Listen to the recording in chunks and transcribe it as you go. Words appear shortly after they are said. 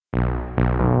And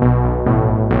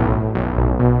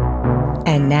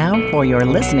now, for your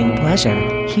listening pleasure,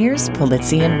 here's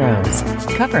Polizzi and Rose,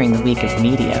 covering the week of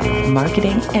media,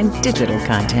 marketing, and digital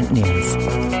content news.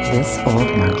 This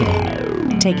Old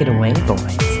Marketing. Take it away,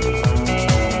 boys.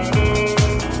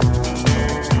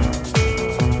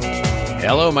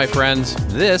 Hello, my friends.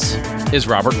 This is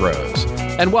Robert Rose,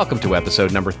 and welcome to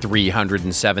episode number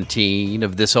 317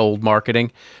 of This Old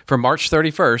Marketing for March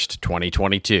 31st,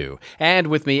 2022. And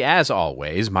with me, as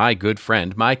always, my good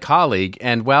friend, my colleague,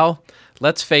 and, well,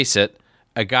 let's face it,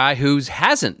 a guy who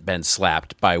hasn't been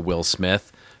slapped by Will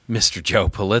Smith, Mr. Joe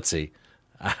Polizzi.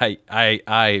 I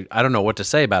don't know what to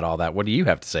say about all that. What do you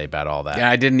have to say about all that? Yeah,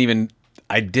 I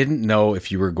didn't know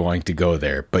if you were going to go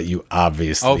there, but you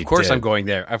obviously did. Oh, of course I'm going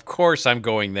there. Of course I'm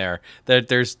going there.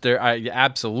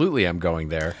 Absolutely I'm going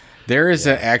there. There is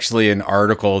actually an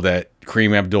article that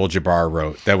Kareem Abdul-Jabbar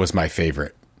wrote that was my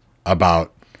favorite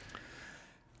about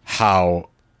how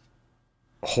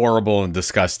horrible and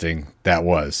disgusting that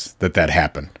was that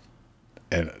happened.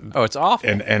 And it's awful.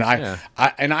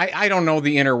 I don't know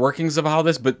the inner workings of all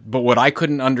this, but what I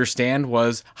couldn't understand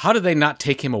was, how did they not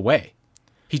take him away?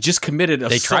 He just committed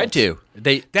assault. They tried to.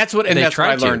 That's what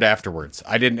I learned afterwards.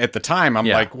 I didn't at the time. I'm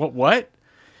like, what? What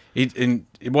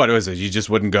was it? You just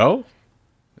wouldn't go?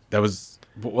 That was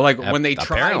like when they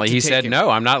tried. Apparently, he said, "No,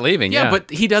 I'm not leaving." Yeah, but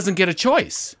he doesn't get a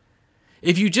choice.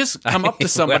 If you just come up to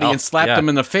somebody and slap them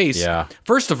in the face,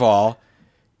 first of all,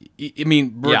 I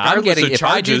mean, regardless of charges, if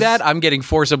I do that, I'm getting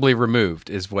forcibly removed.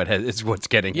 Is what's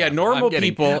getting. Yeah, normal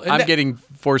people. I'm getting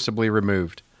forcibly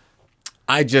removed.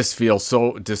 I just feel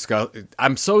so disgusted.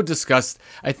 I'm so disgusted.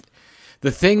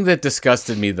 The thing that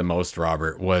disgusted me the most,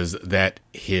 Robert, was that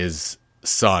his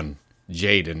son,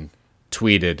 Jaden,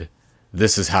 tweeted,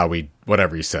 "This is how we,"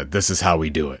 whatever he said, "This is how we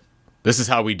do it. This is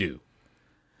how we do."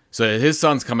 So his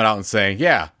son's coming out and saying,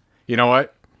 "Yeah, you know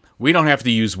what? We don't have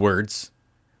to use words.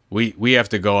 We have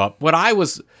to go up."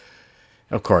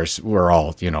 Of course, we're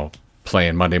all,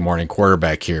 playing Monday morning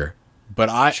quarterback here. But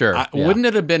wouldn't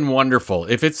it have been wonderful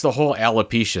if it's the whole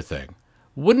alopecia thing?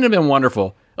 Wouldn't it have been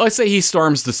wonderful? Let's say he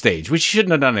storms the stage, which he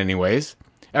shouldn't have done anyways.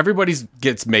 Everybody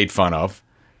gets made fun of.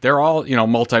 They're all,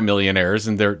 multimillionaires,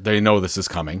 and they know this is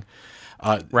coming.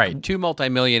 Right. Two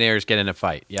multimillionaires get in a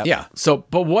fight. Yep. Yeah. So,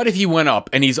 but what if he went up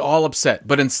and he's all upset,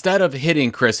 but instead of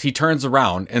hitting Chris, he turns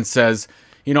around and says,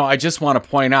 I just want to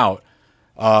point out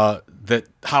that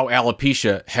how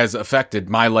alopecia has affected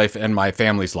my life and my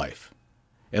family's life.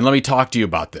 And let me talk to you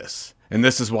about this. And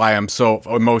this is why I'm so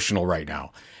emotional right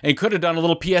now. And could have done a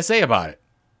little PSA about it.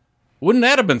 Wouldn't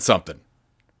that have been something?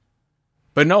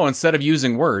 But no, instead of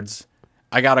using words,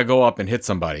 I got to go up and hit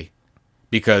somebody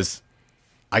because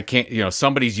I can't,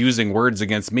 somebody's using words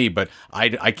against me, but I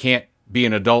can't be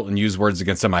an adult and use words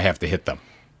against them. I have to hit them.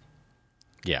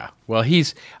 Yeah. Well,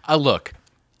 he's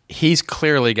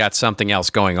clearly got something else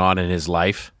going on in his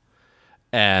life.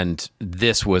 And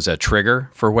this was a trigger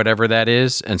for whatever that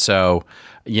is. And so,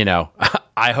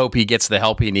 I hope he gets the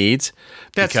help he needs.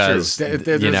 That's true.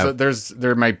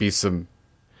 There might be some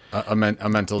a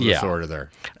mental disorder there.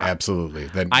 Absolutely.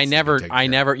 I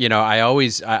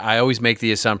always make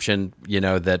the assumption,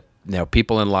 that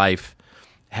people in life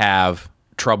have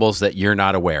troubles that you're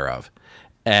not aware of.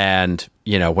 And,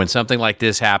 when something like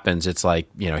this happens, it's like,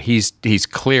 he's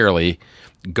clearly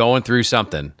going through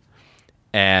something.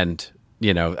 And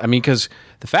because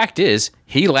the fact is,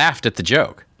 he laughed at the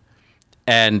joke.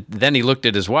 And then he looked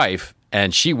at his wife,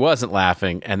 and she wasn't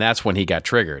laughing, and that's when he got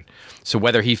triggered. So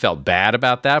whether he felt bad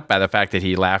about that, by the fact that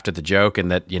he laughed at the joke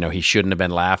and that, he shouldn't have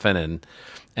been laughing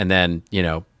and then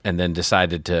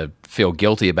decided to feel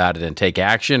guilty about it and take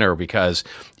action, or because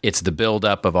it's the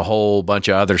buildup of a whole bunch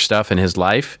of other stuff in his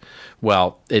life,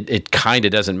 well, it kind of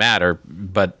doesn't matter.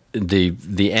 But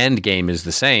the end game is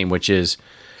the same, which is,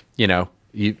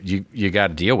 you got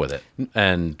to deal with it,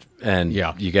 and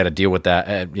you got to deal with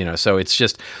that. So it's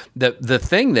just the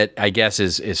thing that I guess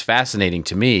is fascinating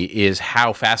to me is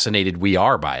how fascinated we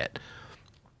are by it.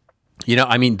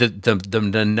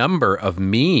 The number of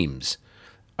memes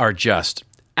are just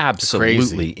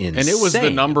absolutely insane. And it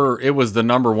was the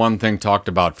number one thing talked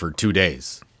about for 2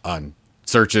 days on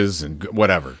searches and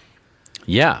whatever.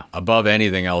 Yeah, above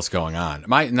anything else going on.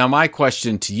 My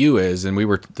question to you is, and we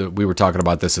were talking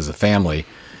about this as a family.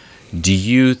 Do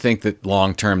you think that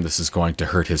long term this is going to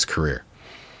hurt his career?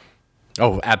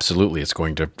 Oh, absolutely, it's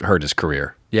going to hurt his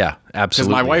career. Yeah,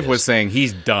 absolutely. Because my wife was saying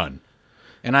he's done,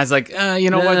 and I was like, what? I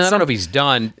don't know if he's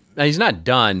done. He's not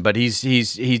done, but he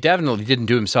definitely didn't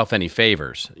do himself any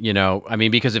favors.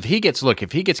 Because if he gets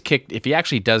kicked, if he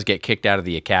actually does get kicked out of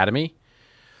the academy,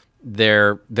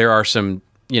 there are some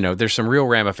there's some real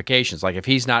ramifications. Like if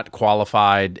he's not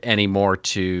qualified anymore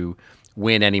to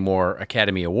win any more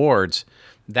Academy Awards,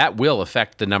 that will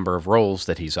affect the number of roles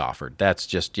that he's offered. That's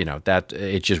just, that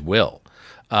it just will.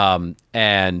 And,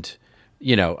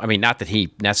 not that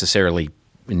he necessarily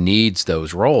needs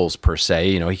those roles per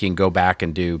se. He can go back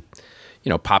and do,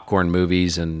 popcorn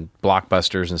movies and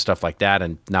blockbusters and stuff like that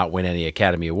and not win any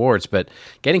Academy Awards. But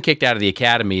getting kicked out of the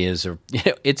Academy is,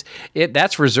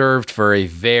 that's reserved for a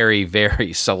very,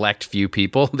 very select few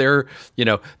people. They're,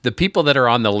 the people that are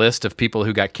on the list of people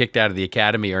who got kicked out of the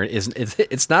Academy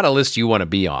it's not a list you want to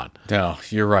be on. No,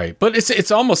 you're right. But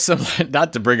it's almost similar,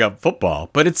 not to bring up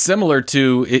football, but it's similar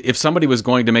to if somebody was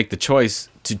going to make the choice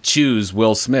to choose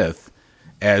Will Smith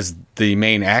as the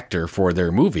main actor for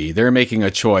their movie, they're making a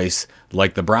choice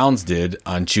like the Browns did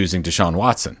on choosing Deshaun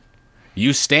Watson.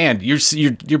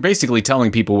 You're basically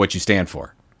telling people what you stand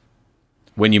for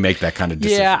when you make that kind of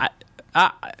decision.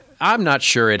 Yeah, I'm not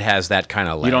sure it has that kind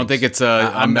of legs. You don't think it's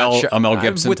a Mel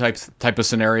Gibson type of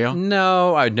scenario?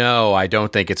 No, I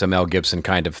don't think it's a Mel Gibson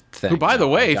kind of thing. Who, by the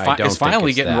way, is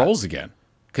finally getting roles again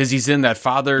because he's in that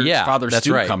Father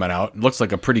Stu coming out. Looks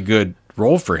like a pretty good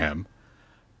role for him.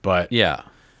 But yeah,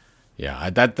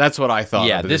 that's what I thought.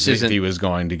 Yeah, this isn't if he was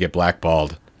going to get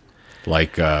blackballed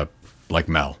like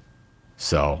Mel.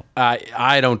 So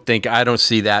I don't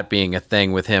see that being a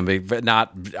thing with him. But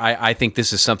I think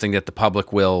this is something that the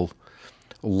public will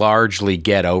largely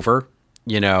get over.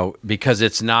 Because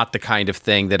it's not the kind of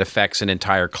thing that affects an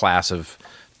entire class of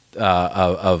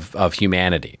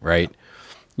humanity, right?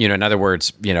 In other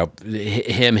words,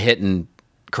 him hitting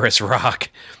Chris Rock.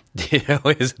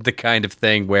 Is the kind of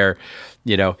thing where,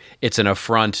 it's an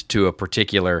affront to a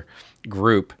particular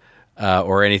group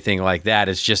or anything like that.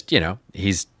 It's just,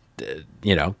 he's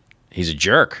a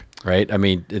jerk, right?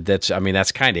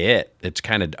 That's kind of it. It's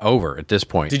kind of over at this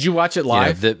point. Did you watch it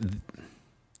live?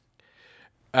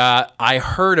 I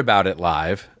heard about it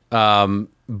live,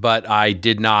 but I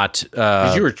did not.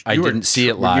 I didn't see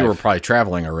it live. You were probably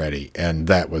traveling already, and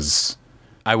that was.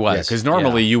 I was. Yeah, because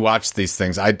normally you watch these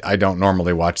things. I don't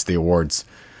normally watch the awards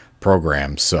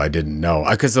programs, so I didn't know.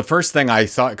 Because the first thing I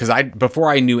thought, before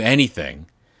I knew anything,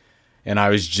 and I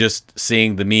was just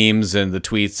seeing the memes and the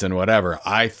tweets and whatever,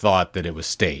 I thought that it was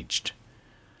staged.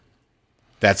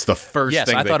 That's the first thing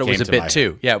that came to my mind. Yes, I thought it was a bit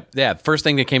too. Yeah. First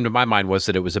thing that came to my mind was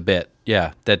that it was a bit.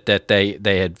 Yeah, that they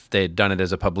had done it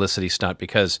as a publicity stunt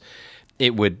because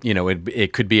it would,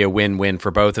 it could be a win-win for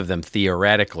both of them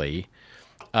theoretically.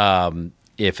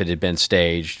 If it had been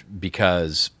staged,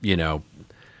 because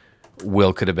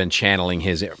Will could have been channeling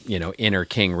his inner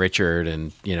King Richard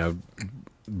and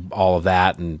all of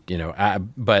that, and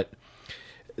but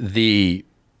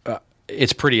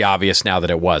it's pretty obvious now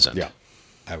that it wasn't. Yeah,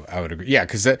 I would agree. Yeah,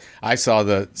 because I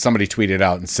saw somebody tweeted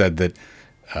out and said that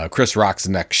Chris Rock's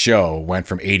next show went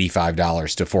from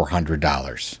 $85 to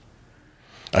 $400.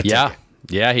 Yeah,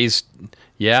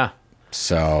 yeah.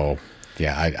 So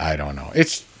I don't know.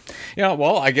 It's.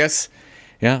 Well, I guess,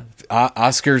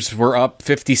 Oscars were up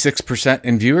 56%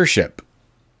 in viewership.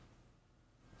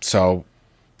 So,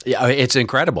 yeah, it's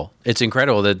incredible. It's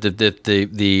incredible that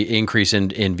the increase in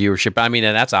viewership. And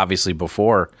that's obviously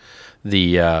before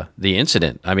the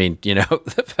incident.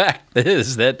 The fact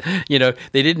is that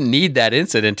they didn't need that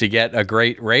incident to get a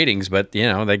great ratings, but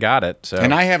they got it. So,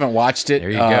 and I haven't watched it. There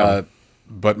you go.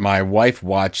 But my wife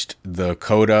watched the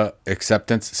Coda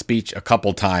acceptance speech a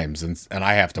couple times, and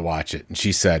I have to watch it. And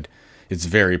she said it's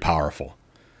very powerful.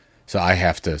 So I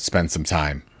have to spend some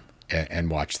time and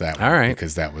watch that one. All right.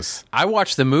 Because that was... I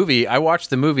watched the movie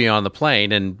on the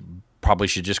plane, and probably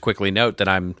should just quickly note that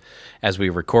as we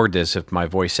record this, if my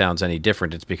voice sounds any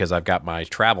different, it's because I've got my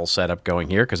travel setup going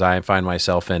here, because I find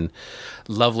myself in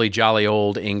lovely, jolly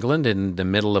old England in the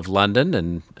middle of London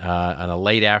and on a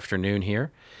late afternoon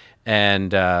here.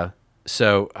 And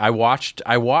so I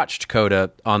watched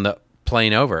Coda on the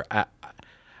plane over.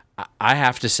 I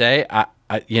have to say,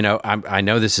 I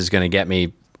know this is going to get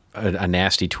me a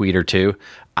nasty tweet or two.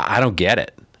 I don't get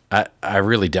it. I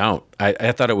really don't.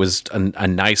 I thought it was a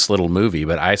nice little movie,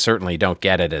 but I certainly don't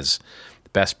get it as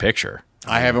Best Picture.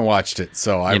 I haven't watched it,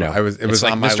 so it was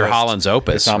like on my Mr. list. Holland's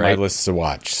opus. It's on right? my list to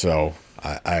watch. So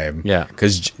I am, yeah.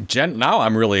 Because now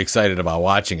I'm really excited about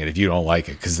watching it. If you don't like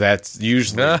it, because that's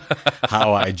usually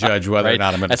how I judge whether or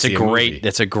not I'm going to see a movie.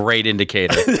 That's a great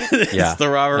indicator. Yeah, the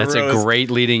Robert That's Rose. a great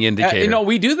leading indicator.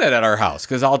 We do that at our house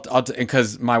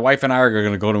because my wife and I are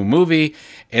going to go to a movie,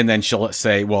 and then she'll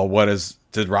say, "Well,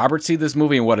 did Robert see this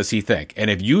movie, and what does he think?" And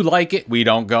if you like it, we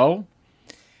don't go.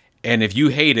 And if you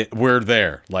hate it, we're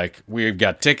there. Like, we've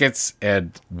got tickets,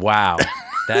 and wow,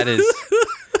 that is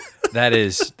That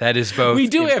is both We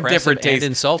do have impressive different tastes.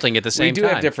 and insulting at the same We do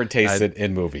time. have different tastes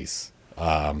in movies.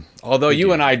 Although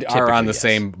you and I are on the yes.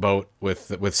 same boat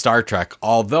with Star Trek.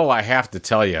 Although I have to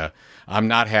tell you, I'm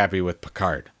not happy with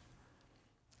Picard.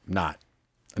 I'm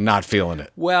not feeling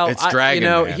it. Well, it's dragging.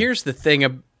 Man. Here's the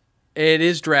thing. It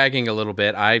is dragging a little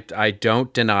bit. I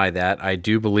don't deny that. I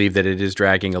do believe that it is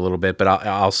dragging a little bit. But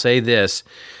I'll say this.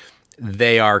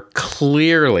 They are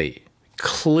clearly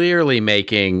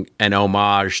making an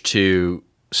homage to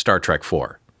Star Trek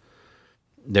IV.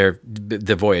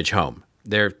 The Voyage Home.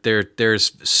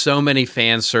 There's so many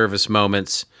fan service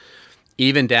moments,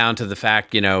 even down to the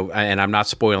fact, and I'm not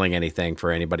spoiling anything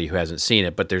for anybody who hasn't seen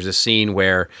it, but there's a scene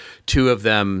where two of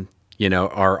them,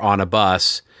 are on a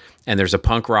bus and there's a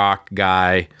punk rock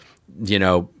guy,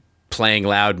 playing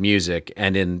loud music,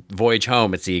 and in Voyage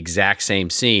Home it's the exact same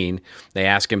scene. They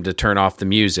ask him to turn off the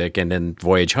music, and in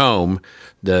Voyage Home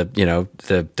the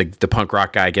punk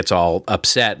rock guy gets all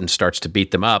upset and starts to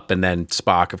beat them up, and then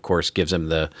Spock of course gives him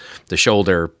the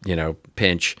shoulder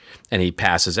pinch, and he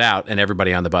passes out, and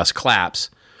everybody on the bus claps.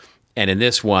 And in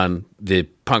this one, the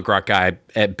punk rock guy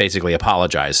basically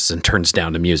apologizes and turns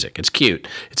down the music. It's cute.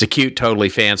 It's a cute, totally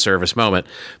fan service moment,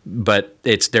 but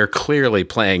they're clearly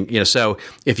playing. So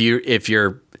if you're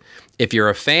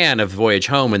a fan of Voyage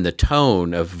Home and the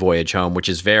tone of Voyage Home, which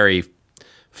is very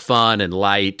fun and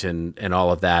light and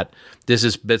all of that,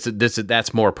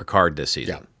 that's more Picard this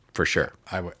season. Yeah. For sure.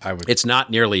 I would. It's not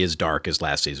nearly as dark as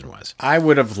last season was. I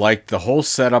would have liked the whole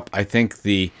setup. I think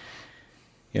you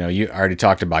already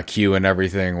talked about Q and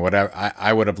everything, whatever.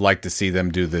 I would have liked to see them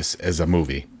do this as a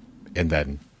movie, and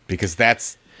then because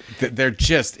they're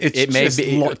just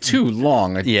too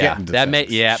long.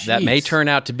 That may turn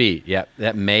out to be. Yeah,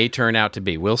 that may turn out to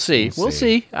be. We'll see. We'll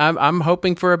see. I'm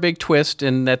hoping for a big twist,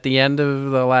 and at the end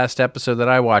of the last episode that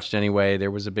I watched, anyway,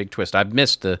 there was a big twist. I've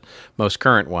missed the most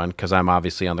current one because I'm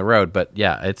obviously on the road, but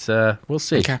yeah, it's we'll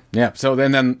see. Okay. Yeah. So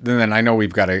then I know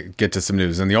we've got to get to some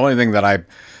news, and the only thing that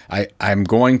I'm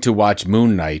going to watch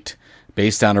Moon Knight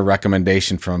based on a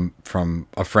recommendation from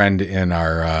a friend in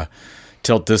our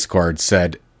Tilt Discord.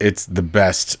 Said it's the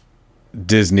best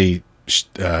Disney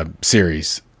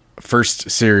series, first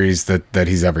series that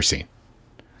he's ever seen.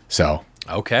 So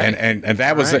okay, and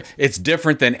that was right. It's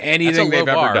different than anything they've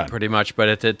ever done, pretty much.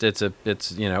 But it's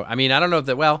I mean, I don't know if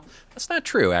that. Well, that's not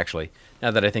true actually.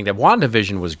 Now that I think that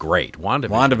WandaVision was great.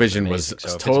 WandaVision was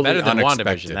so totally it's better than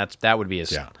unexpected. WandaVision. That would be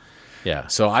yeah.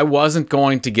 So I wasn't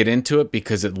going to get into it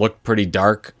because it looked pretty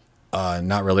dark,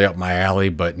 not really up my alley.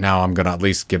 But now I'm going to at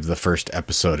least give the first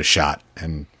episode a shot,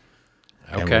 and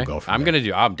we'll go from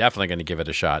there. I'm definitely going to give it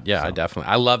a shot. Yeah,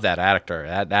 I love that actor.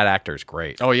 That actor is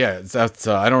great. Oh yeah, that's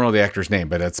I don't know the actor's name,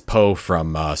 but it's Poe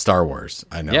from Star Wars.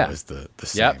 I know is the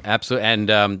same. Yeah, absolutely.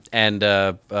 And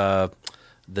the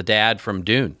dad from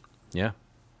Dune. Yeah.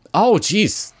 Oh,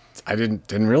 geez, I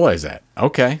didn't realize that.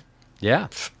 Okay. Yeah.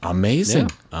 Amazing.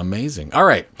 Yeah. Amazing. All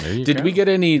right. Did we get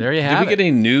any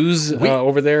news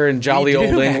over there in jolly old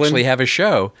England? We actually have a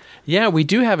show. Yeah, we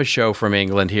do have a show from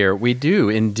England here. We do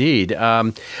indeed.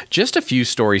 Just a few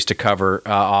stories to cover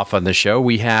off on the show.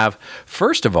 We have,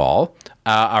 first of all,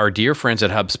 our dear friends at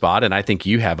HubSpot, and I think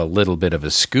you have a little bit of a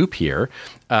scoop here.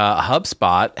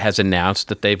 HubSpot has announced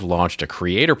that they've launched a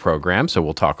creator program, so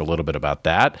we'll talk a little bit about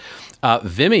that.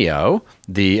 Vimeo,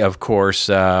 the, of course,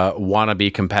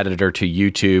 wannabe competitor to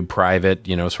YouTube, private,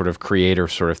 sort of creator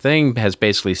sort of thing, has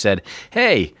basically said,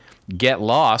 hey, get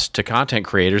lost to content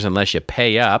creators unless you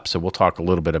pay up. So we'll talk a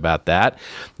little bit about that.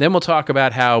 Then we'll talk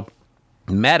about how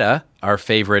Meta, our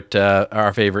favorite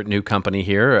new company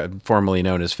here, formerly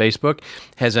known as Facebook,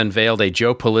 has unveiled a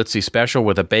Joe Pulizzi special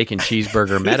with a bacon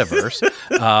cheeseburger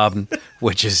metaverse,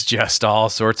 which is just all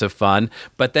sorts of fun.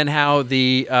 But then how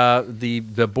the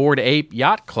Bored Ape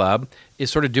Yacht Club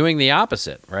is sort of doing the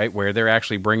opposite, right? Where they're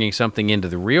actually bringing something into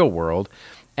the real world.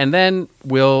 And then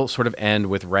we'll sort of end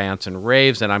with rants and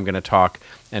raves, and I'm going to talk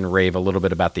and rave a little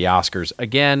bit about the Oscars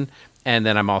again. And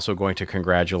then I'm also going to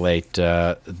congratulate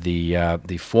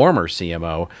the former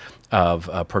CMO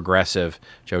of Progressive,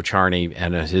 Joe Charney,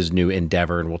 and his new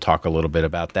endeavor, and we'll talk a little bit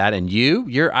about that. And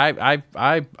you're going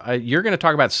to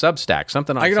talk about Substack,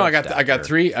 something on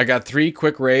Substack. I got three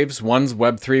quick raves. One's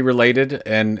Web3 related,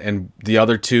 and the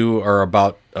other two are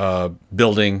about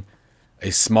building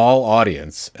a small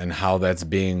audience and how that's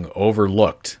being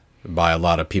overlooked by a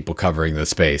lot of people covering the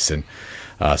space. And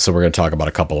so we're going to talk about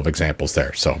a couple of examples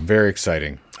there. So very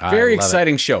exciting. Very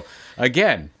exciting show.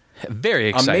 Again, very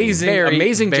exciting.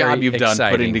 Amazing job you've done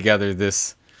putting together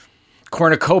this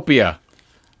cornucopia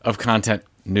of content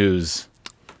news.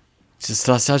 Just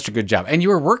such a good job. And you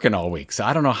were working all week, so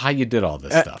I don't know how you did all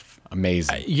this stuff.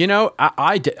 Amazing.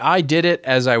 I did it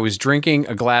as I was drinking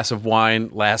a glass of wine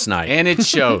last night. And it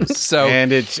shows. So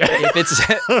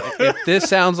if this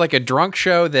sounds like a drunk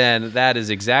show, then that is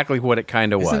exactly what it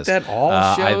kind of was. Isn't that all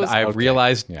shows? I Okay.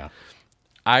 realized. Yeah.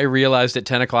 I realized at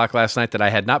 10 o'clock last night that I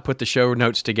had not put the show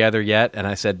notes together yet, and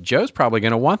I said, Joe's probably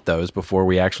going to want those before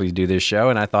we actually do this show.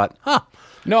 And I thought,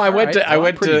 No, I went to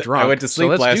so sleep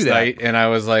let's last do that. night, and I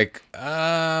was like,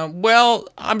 well,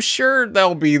 I'm sure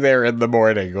they'll be there in the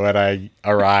morning when I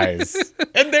arise.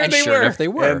 And there And they sure were. enough, they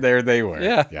were. And there they were.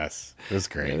 Yeah. Yes. It was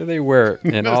great. There they were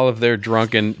in all of their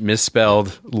drunken,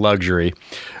 misspelled luxury.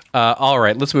 All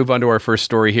right, let's move on to our first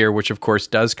story here, which of course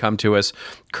does come to us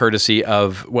courtesy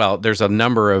of, well, there's a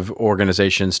number of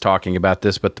organizations talking about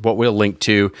this, but what we'll link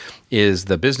to is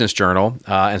the Business Journal,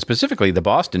 and specifically the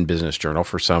Boston Business Journal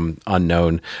for some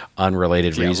unknown,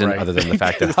 unrelated reason, right. other than the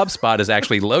fact that HubSpot is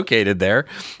actually located there.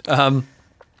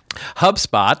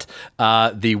 HubSpot,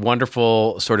 the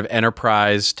wonderful sort of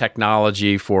enterprise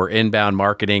technology for inbound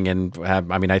marketing, and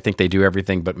I think they do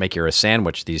everything but make you a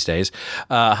sandwich these days.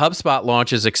 HubSpot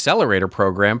launches accelerator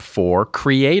program for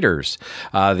creators.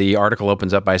 The article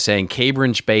opens up by saying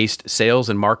Cambridge-based sales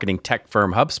and marketing tech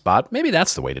firm HubSpot, maybe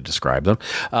that's the way to describe them,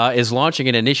 is launching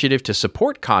an initiative to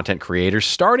support content creators,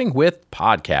 starting with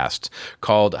podcasts.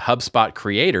 Called HubSpot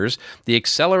Creators, the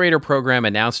accelerator program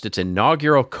announced its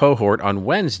inaugural cohort on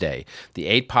Wednesday. The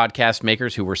 8 podcast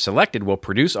makers who were selected will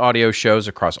produce audio shows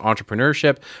across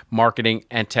entrepreneurship, marketing,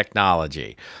 and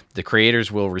technology. The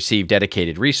creators will receive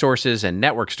dedicated resources and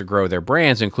networks to grow their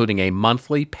brands, including a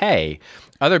monthly pay.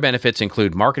 Other benefits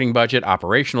include marketing budget,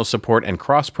 operational support, and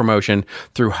cross-promotion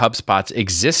through HubSpot's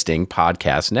existing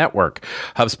podcast network.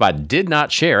 HubSpot did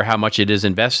not share how much it is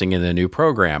investing in the new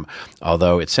program,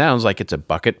 although it sounds like it's a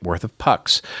bucket worth of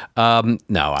pucks. No,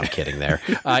 I'm kidding there.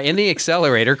 In the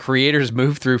accelerator, creators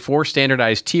move through 4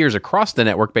 standardized tiers across the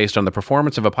network based on the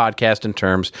performance of a podcast in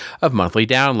terms of monthly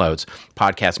downloads.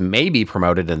 Podcasts may be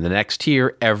promoted in the next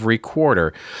tier every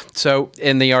quarter. So,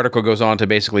 and the article goes on to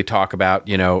basically talk about,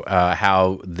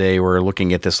 how they were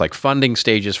looking at this like funding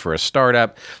stages for a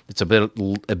startup. It's a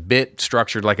bit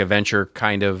structured like a venture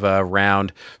kind of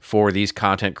round for these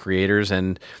content creators.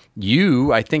 And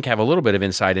you, I think, have a little bit of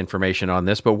inside information on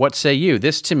this, but what say you?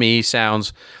 This to me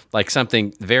sounds like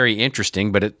something very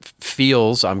interesting, but it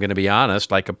feels, I'm going to be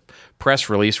honest, like a press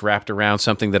release wrapped around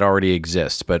something that already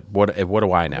exists. But what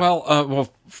do I know? Well,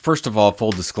 first of all,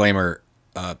 full disclaimer,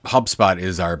 HubSpot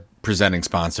is our presenting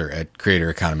sponsor at Creator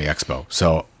Economy Expo.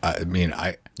 So,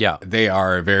 they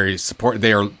are very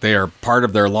they are part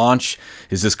of their launch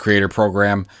is this creator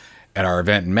program at our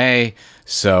event in May.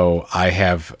 So I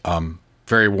have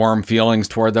very warm feelings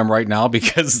toward them right now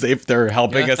because they're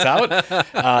helping us out.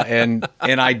 And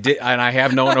I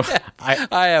have known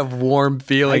I have warm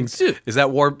feelings. Is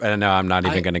that warm? No, I'm not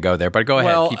even going to go there. But go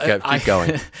ahead, keep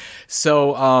going.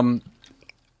 So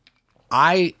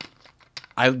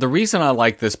the reason I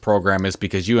like this program is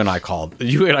because you and I called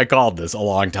this a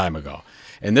long time ago.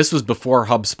 And this was before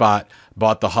HubSpot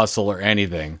bought The Hustle or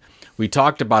anything. We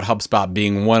talked about HubSpot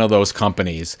being one of those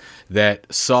companies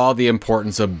that saw the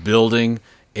importance of building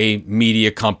a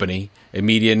media company, a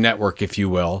media network, if you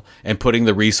will, and putting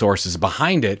the resources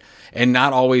behind it and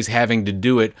not always having to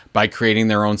do it by creating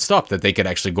their own stuff, that they could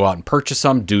actually go out and purchase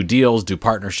them, do deals, do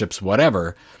partnerships,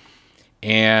 whatever.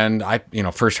 And I,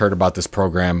 first heard about this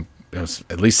program, it was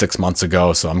at least 6 months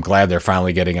ago, so I'm glad they're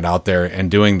finally getting it out there and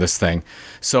doing this thing.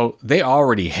 So they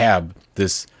already have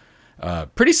this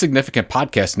pretty significant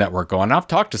podcast network going. I've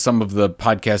talked to some of the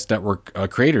podcast network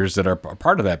creators that are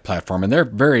part of that platform, and they're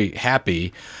very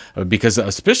happy because,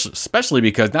 especially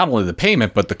because not only the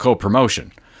payment, but the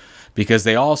co-promotion, because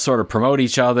they all sort of promote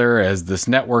each other as this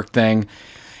network thing.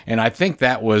 And I think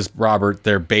that was, Robert,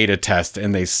 their beta test,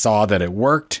 and they saw that it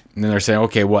worked, and then they're saying,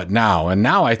 okay, what now? And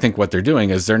now I think what they're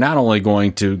doing is they're not only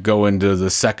going to go into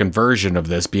the second version of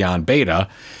this beyond beta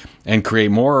and create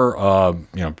more,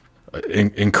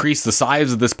 increase the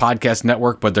size of this podcast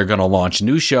network, but they're going to launch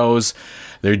new shows.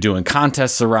 They're doing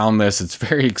contests around this. It's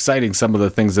very exciting, some of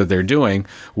the things that they're doing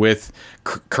with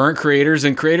current creators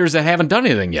and creators that haven't done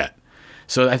anything yet.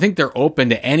 So I think they're open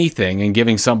to anything and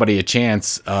giving somebody a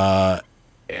chance,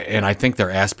 and I think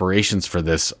their aspirations for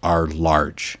this are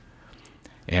large.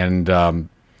 And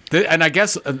I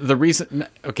guess the reason,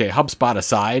 HubSpot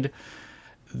aside,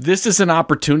 this is an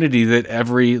opportunity that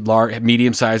every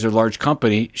medium-sized or large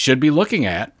company should be looking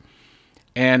at.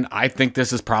 And I think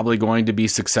this is probably going to be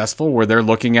successful where they're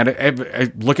looking at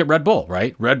it. Look at Red Bull,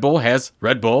 right? Red Bull has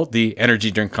Red Bull, the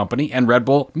energy drink company, and Red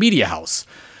Bull Media House.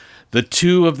 The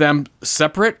two of them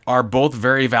separate are both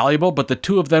very valuable, but the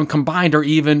two of them combined are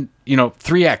even,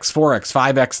 3x, 4x,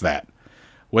 5x that.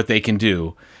 what they can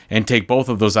do and take both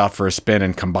of those out for a spin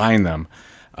and combine them.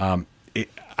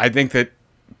 I think that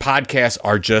podcasts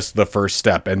are just the first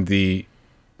step, and the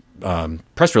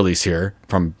press release here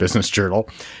from Business Journal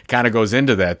kind of goes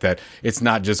into that it's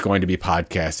not just going to be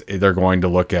podcasts. They're going to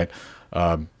look at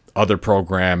other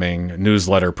programming,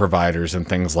 newsletter providers, and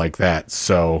things like that.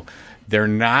 So they're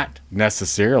not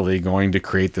necessarily going to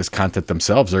create this content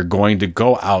themselves. They're going to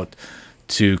go out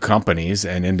to companies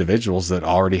and individuals that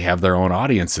already have their own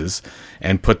audiences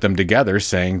and put them together,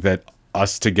 saying that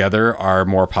us together are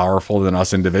more powerful than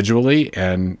us individually,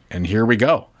 and here we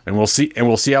go. And we'll see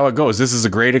how it goes. This is a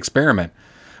great experiment.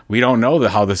 We don't know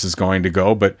how this is going to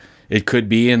go, but it could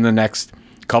be in the next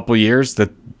couple of years that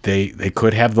they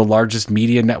could have the largest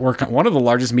media network, one of the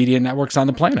largest media networks on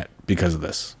the planet, because of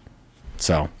this.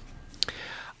 So,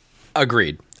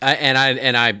 agreed. I'm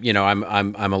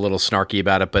a little snarky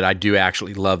about it, but I do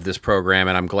actually love this program,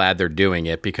 and I'm glad they're doing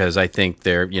it, because I think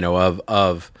they're,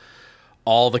 of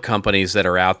all the companies that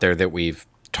are out there that we've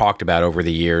talked about over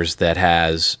the years that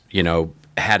has,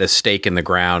 had a stake in the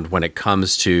ground when it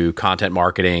comes to content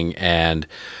marketing and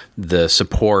the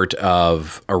support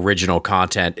of original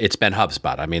content, it's been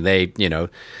HubSpot. I mean,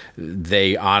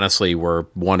 they honestly were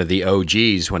one of the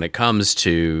OGs when it comes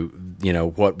to,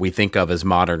 what we think of as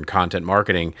modern content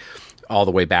marketing, all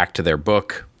the way back to their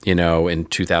book, in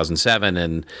 2007,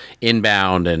 and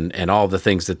Inbound, and all the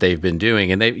things that they've been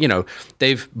doing. And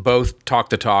they've both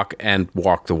talked the talk and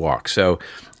walked the walk. So,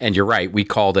 and you're right, we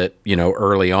called it,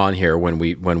 early on here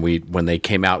when they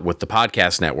came out with the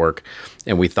podcast network,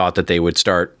 and we thought that they would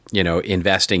start,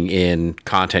 investing in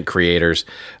content creators.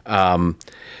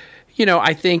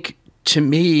 I think, to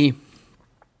me,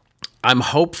 I'm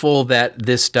hopeful that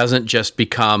this doesn't just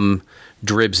become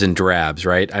dribs and drabs,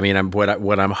 right? I mean,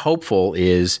 what I'm hopeful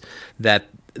is that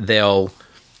they'll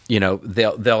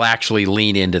actually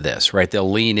lean into this, right? They'll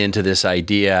lean into this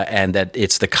idea, and that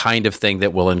it's the kind of thing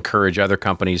that will encourage other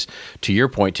companies, to your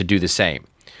point, to do the same,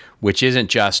 which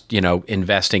isn't just,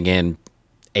 investing in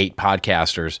 8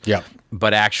 podcasters,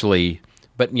 but actually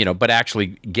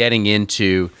getting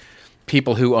into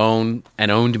people who own an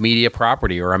owned media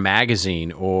property or a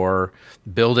magazine, or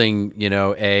building,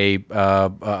 a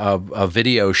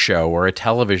video show or a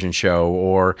television show,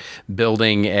 or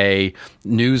building a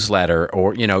newsletter,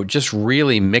 or, just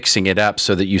really mixing it up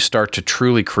so that you start to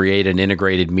truly create an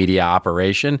integrated media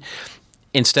operation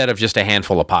instead of just a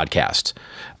handful of podcasts,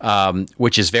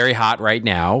 which is very hot right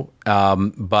now.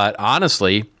 But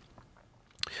honestly,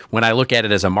 when I look at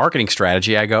it as a marketing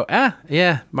strategy, I go,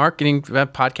 marketing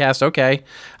podcast, okay,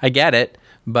 I get it.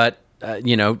 But,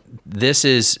 this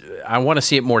is, I want to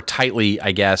see it more tightly,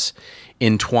 I guess,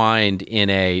 entwined in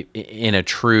a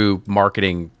true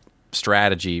marketing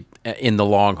strategy in the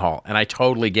long haul. And I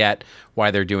totally get why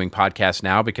they're doing podcasts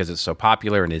now, because it's so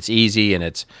popular and it's easy, and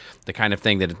it's the kind of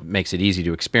thing that makes it easy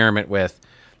to experiment with.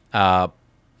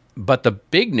 But the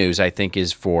big news, I think,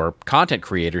 is for content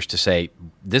creators to say,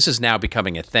 this is now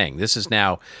becoming a thing. This is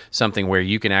now something where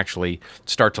you can actually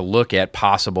start to look at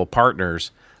possible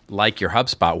partners like your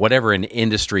HubSpot, whatever an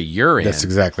industry you're in. That's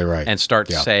exactly right. And start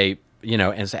to say,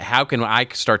 and say, how can I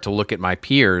start to look at my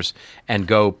peers and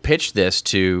go pitch this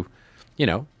to,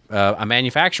 a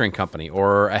manufacturing company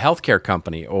or a healthcare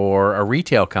company or a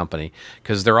retail company,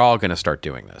 because they're all going to start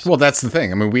doing this. Well, that's the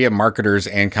thing. I mean, we have marketers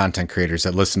and content creators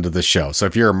that listen to this show. So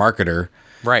if you're a marketer,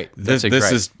 right, this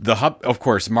is the hub. Of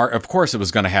course, it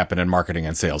was going to happen in marketing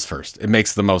and sales first. It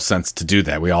makes the most sense to do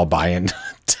that. We all buy in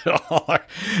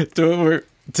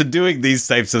to doing these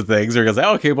types of things. We're going to say,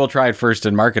 okay, we'll try it first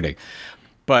in marketing.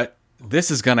 But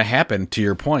this is going to happen, to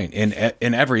your point, in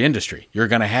every industry. You're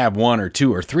going to have 1 or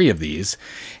 2 or 3 of these.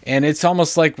 And it's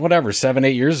almost like,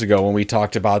 7-8 years ago when we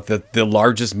talked about that the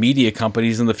largest media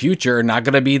companies in the future are not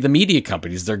going to be the media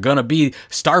companies. They're going to be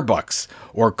Starbucks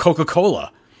or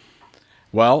Coca-Cola.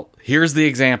 Well, here's the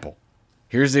example.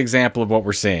 Here's the example of what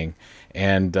we're seeing.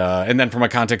 And then from a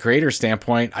content creator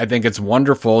standpoint, I think it's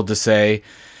wonderful to say,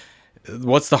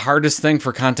 what's the hardest thing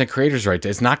for content creators right now?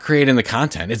 It's not creating the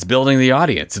content. It's building the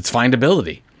audience. It's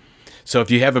findability. So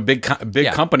if you have a big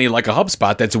company like a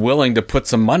HubSpot that's willing to put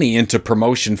some money into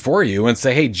promotion for you and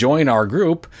say, hey, join our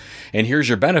group and here's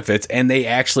your benefits, and they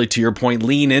actually, to your point,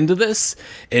 lean into this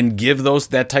and give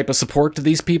that type of support to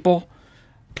these people,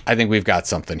 I think we've got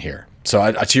something here.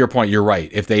 So to your point, you're right.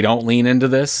 If they don't lean into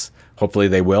this, hopefully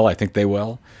they will. I think they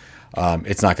will.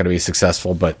 It's not going to be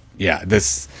successful, but yeah,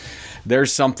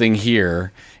 there's something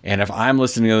here. And if I'm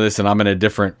listening to this and I'm in a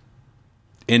different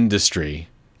industry,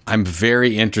 I'm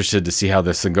very interested to see how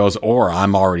this thing goes, or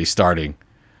I'm already starting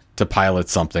to pilot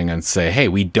something and say, hey,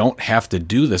 we don't have to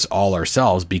do this all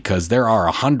ourselves because there are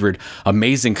 100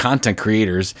 amazing content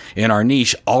creators in our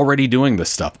niche already doing this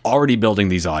stuff, already building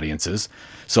these audiences.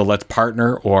 So let's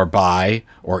partner or buy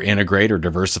or integrate or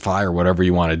diversify or whatever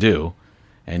you want to do.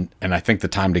 And I think the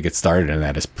time to get started in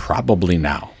that is probably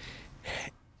now.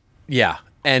 Yeah.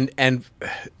 And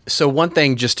so one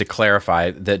thing just to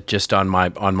clarify that just on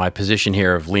my position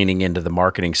here of leaning into the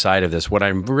marketing side of this, what I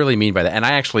really mean by that, and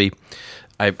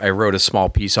I wrote a small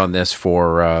piece on this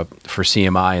for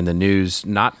CMI in the news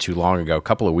not too long ago, a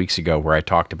couple of weeks ago, where I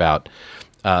talked about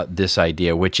this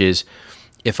idea, which is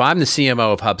if I'm the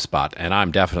CMO of HubSpot, and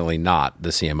I'm definitely not the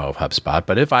CMO of HubSpot,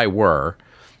 but if I were,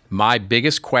 my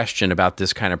biggest question about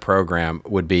this kind of program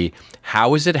would be,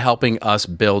 how is it helping us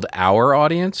build our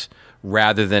audience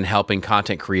rather than helping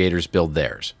content creators build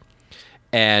theirs?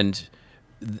 And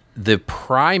the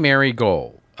primary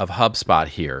goal of HubSpot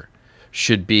here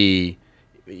should be,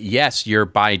 yes, you're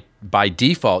by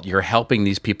default, you're helping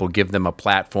these people, give them a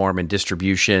platform and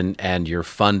distribution, and you're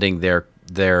funding their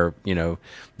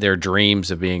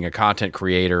dreams of being a content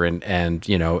creator and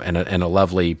a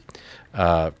lovely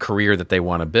career that they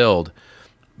want to build.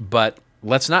 But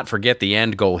let's not forget the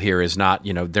end goal here is not,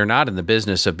 they're not in the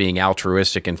business of being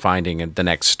altruistic and finding the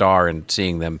next star and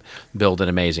seeing them build an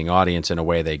amazing audience and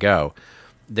away they go.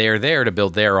 They're there to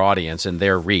build their audience and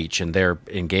their reach and their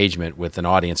engagement with an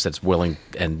audience that's willing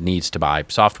and needs to buy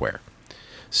software.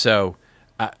 So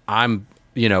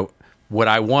what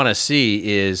I want to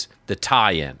see is the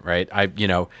tie-in, right?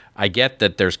 I get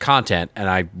that there's content, and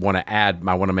I want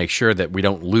to make sure that we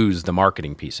don't lose the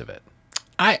marketing piece of it.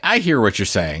 I hear what you're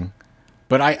saying,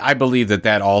 but I believe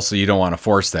that also you don't want to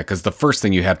force that, because the first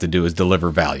thing you have to do is deliver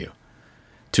value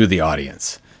to the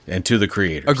audience and to the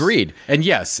creators. Agreed. And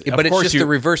yes, but it's just the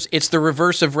reverse. It's the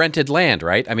reverse of rented land,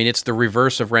 right? I mean, it's the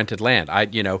reverse of rented land.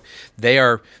 They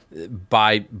are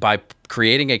by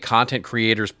creating a content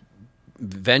creators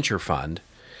venture fund,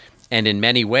 and in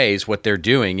many ways, what they're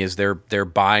doing is they're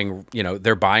buying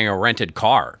a rented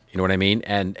car. You know what I mean?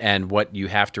 And what you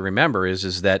have to remember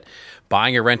is that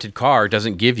buying a rented car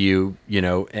doesn't give you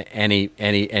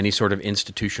any sort of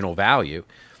institutional value.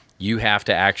 You have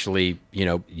to actually,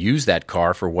 use that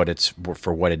car for what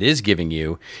it is giving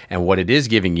you, and what it is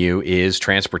giving you is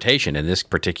transportation in this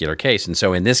particular case. And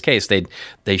so in this case,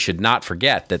 they should not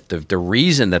forget that the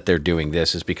reason that they're doing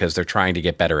this is because they're trying to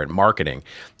get better at marketing,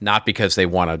 not because they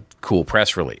want a cool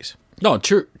press release. No,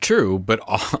 true. But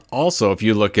also, if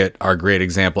you look at our great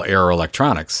example, Arrow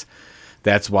Electronics,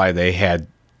 that's why they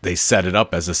set it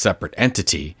up as a separate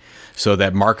entity, so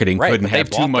that marketing couldn't have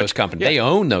too much. Those companies. Yeah. They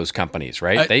own those companies,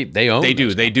 right? They own. They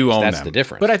do. They do own them. That's the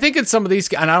difference. But I think in some of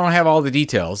these, and I don't have all the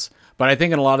details, but I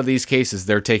think in a lot of these cases,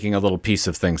 they're taking a little piece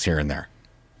of things here and there.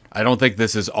 I don't think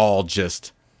this is all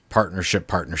just partnership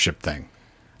thing.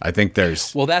 I think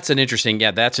there's. Well, that's an interesting. Yeah,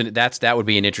 that would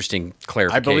be an interesting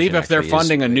clarification. I believe if they're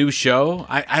funding a new show,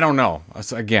 I don't know.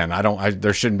 Again,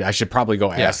 there shouldn't be. I should probably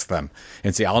go ask them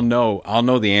and see. I'll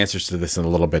know the answers to this in a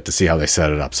little bit to see how they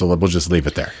set it up. So we'll just leave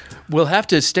it there. We'll have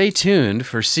to stay tuned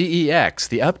for CEX,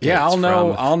 the updates. Yeah, I'll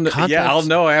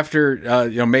know after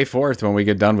May 4th when we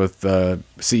get done with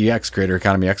CEX, Creator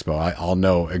Economy Expo. I'll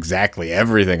know exactly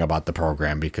everything about the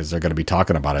program, because they're going to be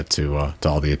talking about it to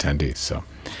all the attendees. So.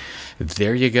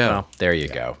 There you go. Well, there you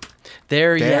go.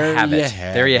 There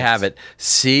you have it.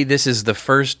 See, this is the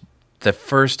first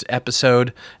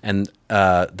episode and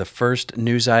the first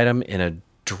news item in a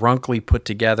drunkly put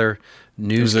together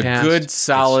newscast. It was a good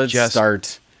solid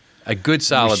start. A good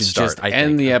solid start. Just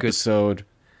end the episode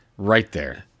right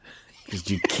there, because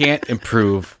you can't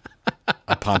improve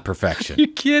upon perfection. You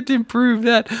can't improve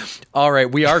that. All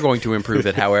right, we are going to improve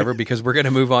it, however, because we're going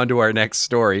to move on to our next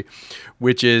story,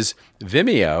 which is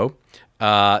Vimeo.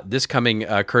 This coming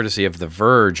courtesy of The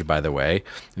Verge, by the way.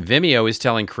 Vimeo is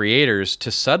telling creators to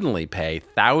suddenly pay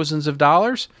thousands of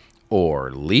dollars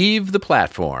or leave the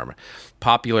platform.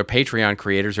 Popular Patreon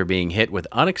creators are being hit with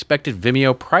unexpected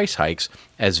Vimeo price hikes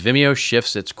as Vimeo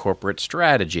shifts its corporate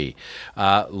strategy.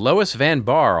 Lois van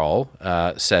Baarle,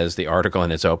 says the article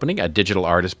in its opening, a digital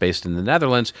artist based in the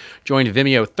Netherlands, joined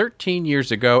Vimeo 13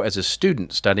 years ago as a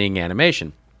student studying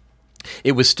animation.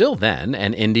 It was still then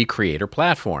an indie creator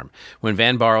platform. When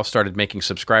Van Baarle started making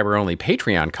subscriber-only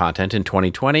Patreon content in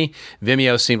 2020,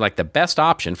 Vimeo seemed like the best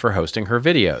option for hosting her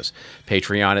videos.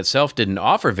 Patreon itself didn't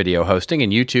offer video hosting,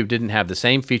 and YouTube didn't have the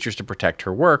same features to protect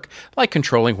her work, like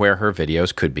controlling where her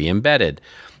videos could be embedded.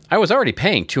 I was already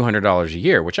paying $200 a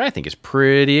year, which I think is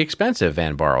pretty expensive,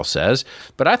 Van Baarle says,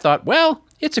 but I thought, well,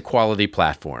 it's a quality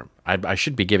platform. I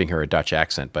should be giving her a Dutch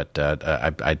accent, but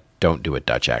I don't do a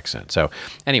Dutch accent. So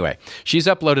anyway, she's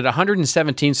uploaded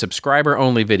 117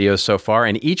 subscriber-only videos so far,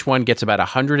 and each one gets about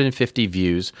 150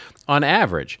 views on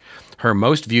average. Her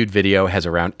most viewed video has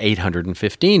around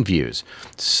 815 views.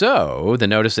 So the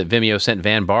notice that Vimeo sent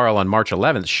Van Baarle on March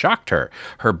 11th shocked her.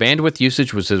 Her bandwidth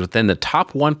usage was within the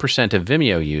top 1% of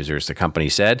Vimeo users, the company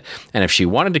said, and if she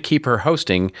wanted to keep her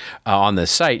hosting on the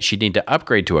site, she'd need to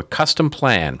upgrade to a custom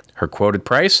plan. Her quoted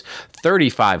price,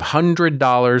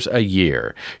 $3,500 a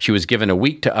year. She was given a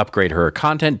week to upgrade her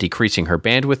content, decreasing her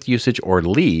bandwidth usage, or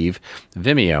leave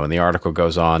Vimeo. And the article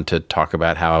goes on to talk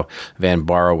about how Van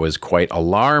Baarle was quite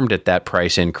alarmed at that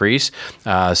price increase.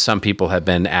 Some people have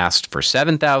been asked for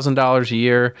 $7,000 a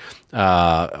year.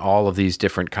 All of these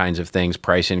different kinds of things,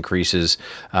 price increases,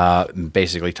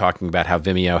 basically talking about how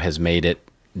Vimeo has made it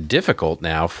difficult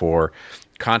now for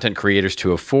content creators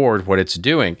to afford what it's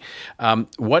doing.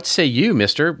 What say you,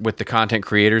 mister, with the content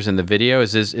creators in the video?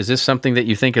 Is this something that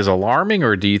you think is alarming,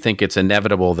 or do you think it's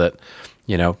inevitable that,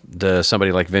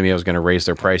 somebody like Vimeo is going to raise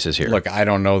their prices here? Look, I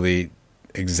don't know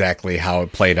exactly how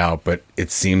it played out, but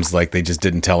it seems like they just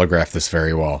didn't telegraph this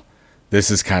very well. This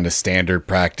is kind of standard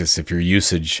practice. If your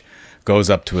usage goes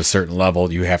up to a certain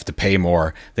level, you have to pay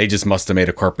more. They just must have made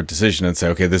a corporate decision and say,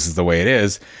 okay, this is the way it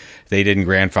is. They didn't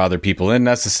grandfather people in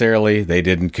necessarily. They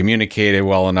didn't communicate it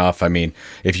well enough. I mean,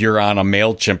 if you're on a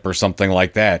MailChimp or something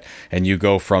like that, and you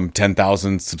go from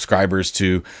 10,000 subscribers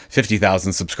to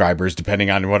 50,000 subscribers, depending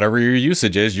on whatever your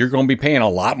usage is, you're going to be paying a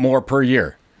lot more per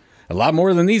year. A lot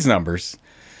more than these numbers.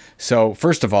 So,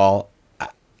 first of all,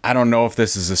 I don't know if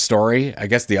this is a story. I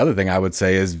guess the other thing I would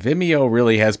say is Vimeo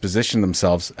really has positioned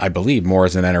themselves, I believe, more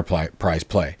as an enterprise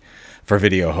play for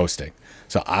video hosting.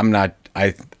 So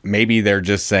maybe they're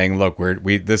just saying, look,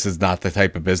 this is not the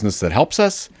type of business that helps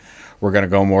us. We're going to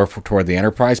go more toward the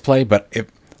enterprise play. But if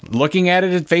looking at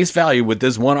it at face value with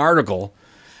this one article,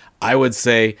 I would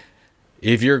say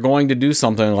if you're going to do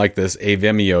something like this, a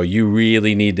Vimeo, you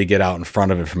really need to get out in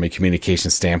front of it from a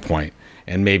communication standpoint.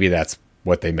 And maybe that's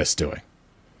what they missed doing.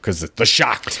 Because it's the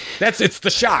shocked. It's the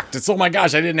shocked. It's, oh my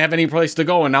gosh, I didn't have any place to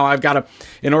go. And now I've got to,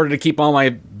 in order to keep all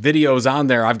my videos on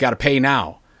there, I've got to pay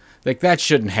now. Like, that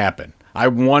shouldn't happen.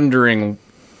 I'm wondering,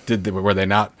 were they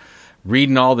not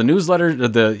reading all the newsletters,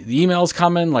 the emails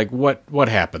coming? Like, what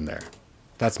happened there?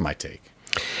 That's my take.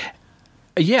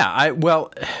 Yeah,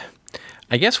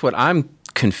 I guess what I'm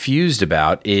confused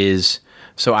about is,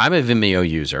 so I'm a Vimeo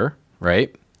user,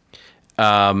 right?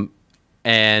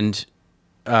 And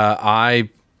I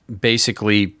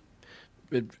basically,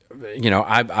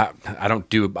 I don't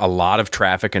do a lot of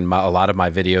traffic in a lot of my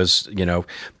videos,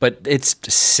 but it's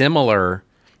similar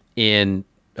in,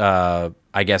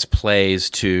 I guess, plays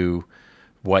to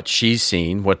what she's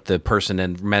seen, what the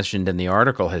person mentioned in the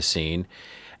article has seen.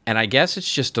 And I guess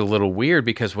it's just a little weird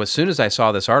because as soon as I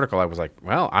saw this article, I was like,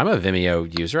 well, I'm a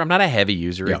Vimeo user. I'm not a heavy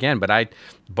user again, but I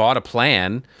bought a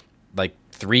plan like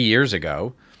 3 years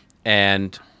ago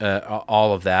and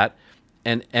all of that.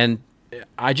 And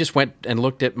I just went and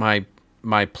looked at my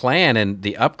plan and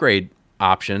the upgrade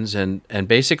options, and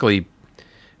basically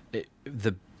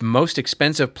the most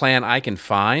expensive plan I can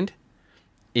find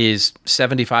is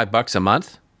 $75 a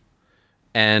month,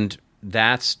 and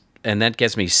that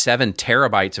gets me 7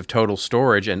 terabytes of total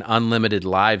storage and unlimited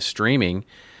live streaming.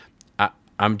 I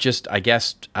don't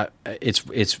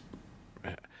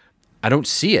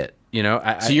see it.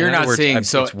 So you're not seeing.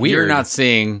 So you're not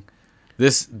seeing.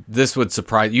 This would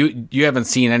surprise you. You haven't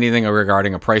seen anything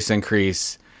regarding a price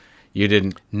increase. You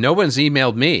didn't. No one's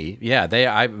emailed me. Yeah,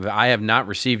 I have not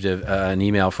received an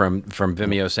email from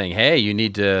Vimeo saying, "Hey, you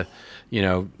need to,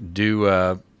 do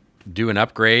an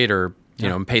upgrade or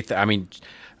pay."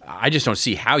 I just don't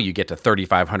see how you get to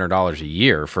 $3,500 a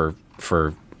year for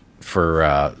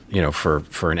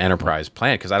an enterprise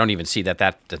plan, because I don't even see that's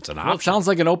an option. Well, it sounds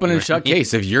like an open and shut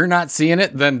case. If you're not seeing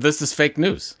it, then this is fake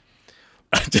news.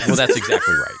 Well, that's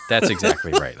exactly right. That's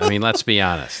exactly right. I mean, let's be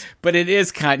honest. But it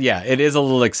is it is a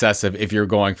little excessive if you're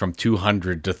going from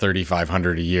 $200 to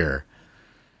 $3,500 a year.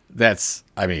 That's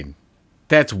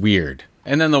weird.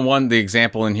 And then the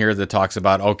example in here that talks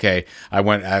about, okay, I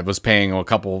was paying a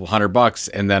couple $100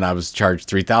 and then I was charged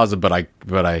 $3,000,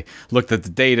 but I looked at the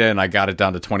data and I got it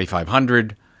down to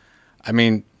 $2,500. I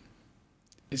mean,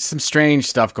 it's some strange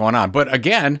stuff going on. But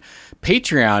again,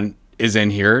 Patreon is in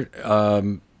here,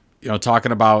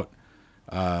 talking about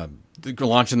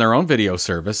launching their own video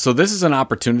service. So this is an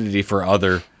opportunity for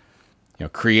other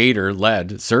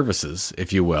creator-led services,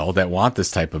 if you will, that want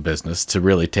this type of business to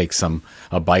really take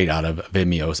a bite out of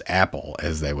Vimeo's apple,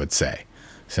 as they would say.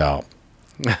 So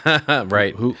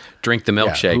Right. Drink the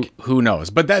milkshake. Who knows?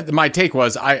 But that my take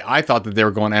was I thought that they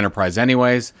were going enterprise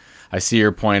anyways. I see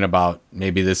your point about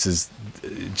maybe this is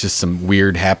just some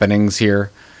weird happenings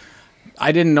here.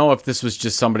 I didn't know if this was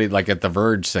just somebody like at The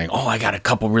Verge saying, "Oh, I got a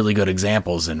couple really good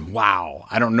examples," and wow,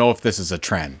 I don't know if this is a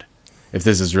trend, if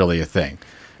this is really a thing.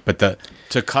 But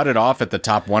to cut it off at the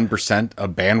top 1%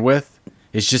 of bandwidth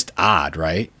is just odd,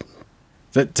 right?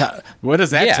 What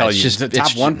does that tell you? The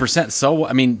top 1%. So,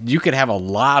 I mean, you could have a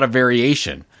lot of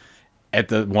variation at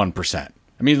the 1%.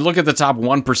 I mean, look at the top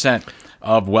 1%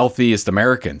 of wealthiest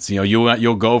Americans. You know,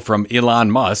 you'll go from Elon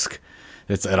Musk,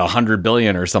 that's at 100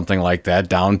 billion or something like that,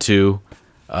 down to,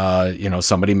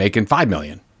 somebody making 5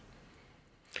 million.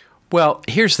 Well,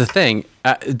 here's the thing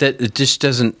that it just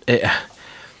doesn't.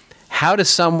 How does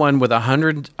someone with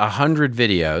 100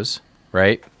 videos,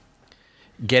 right,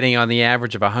 getting on the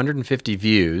average of 150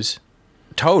 views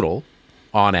total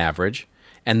on average,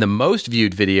 and the most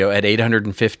viewed video at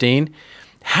 815?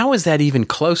 How is that even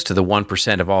close to the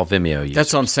 1% of all Vimeo users?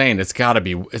 That's what I'm saying. It's got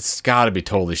to be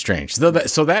totally strange. So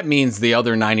that means the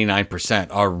other 99%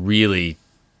 are really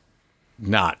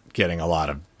not getting a lot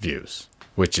of views,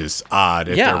 which is odd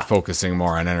if they're focusing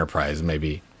more on enterprise.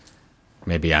 Maybe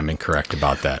I'm incorrect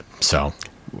about that. So,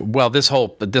 well, this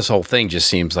whole thing just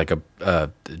seems like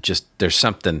there's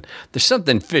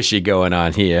something fishy going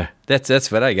on here.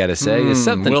 That's what I got to say. There's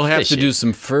something. We'll have fishy. to do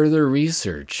some further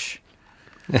research.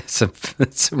 some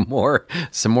more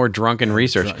drunken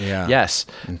research. Yeah. Yes.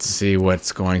 And see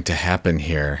what's going to happen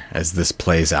here as this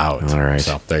plays out. All right.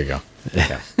 So there you go.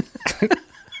 Okay.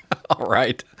 All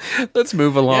right. Let's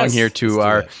move along here to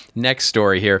our next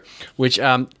story here, which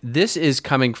this is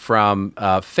coming from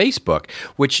Facebook,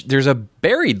 which there's a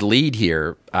buried lead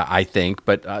here, I think,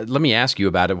 but let me ask you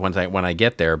about it when I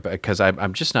get there, because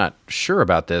I'm just not sure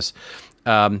about this.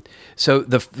 So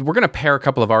we're going to pair a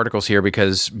couple of articles here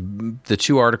because the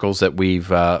two articles that we've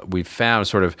found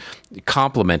sort of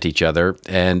complement each other.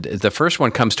 And the first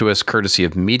one comes to us courtesy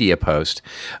of MediaPost,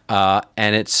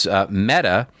 and it's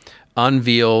Meta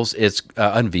unveils its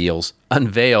glimpse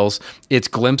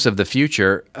of the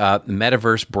future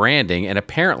metaverse branding, and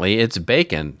apparently it's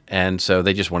bacon. And so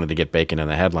they just wanted to get bacon in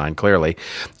the headline, clearly.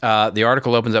 The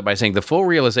article opens up by saying the full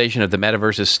realization of the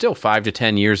metaverse is still 5 to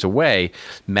 10 years away,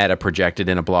 Meta projected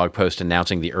in a blog post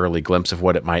announcing the early glimpse of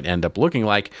what it might end up looking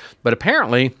like. But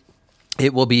apparently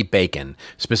it will be bacon,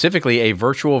 specifically a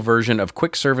virtual version of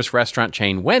quick service restaurant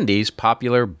chain Wendy's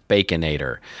popular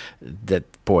Baconator.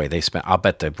 I'll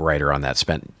bet the writer on that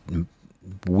spent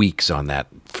weeks on that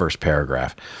first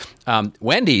paragraph.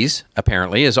 Wendy's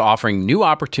apparently is offering new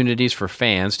opportunities for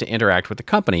fans to interact with the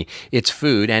company, its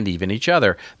food, and even each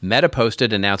other. Meta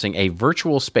posted announcing a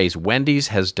virtual space Wendy's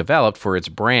has developed for its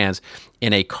brands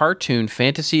in a cartoon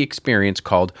fantasy experience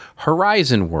called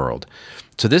Horizon World.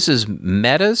 So this is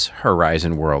Meta's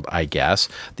Horizon World, I guess.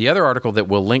 The other article that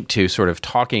we'll link to sort of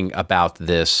talking about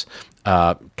this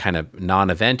kind of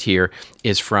non-event here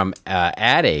is from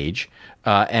Ad Age.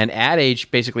 And Ad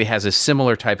Age basically has a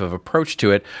similar type of approach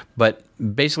to it, but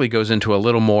basically goes into a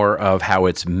little more of how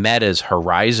it's Meta's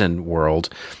Horizon World.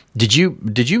 Did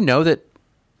you know that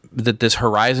this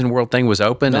Horizon World thing was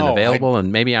open and available?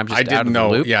 And maybe I'm just out of the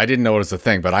loop? Yeah, I didn't know it was a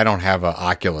thing, but I don't have an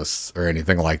Oculus or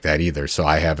anything like that either, so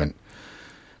I haven't.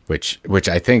 Which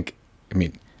I think, I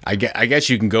mean, I guess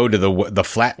you can go to the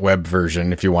flat web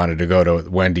version if you wanted to go to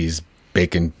Wendy's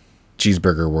Bacon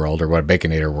Cheeseburger World or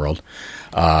Baconator World,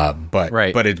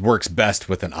 but it works best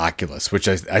with an Oculus, which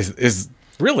is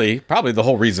really probably the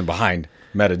whole reason behind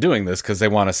Meta doing this, because they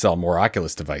want to sell more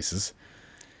Oculus devices.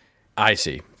 I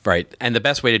see, right, and the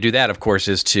best way to do that, of course,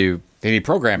 is they need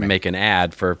programming, make an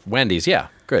ad for Wendy's. Yeah.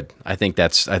 Good. I think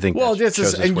this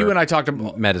is, and you and I talked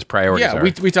about Meta's priorities. Yeah,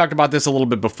 we talked about this a little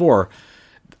bit before.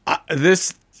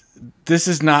 This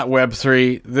is not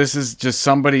Web3. This is just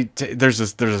somebody. There's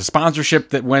a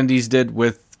sponsorship that Wendy's did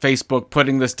with Facebook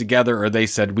putting this together, or they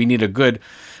said we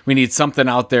need something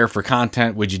out there for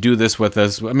content. Would you do this with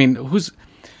us? I mean,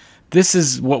 this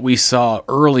is what we saw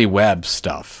early web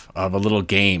stuff of a little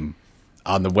game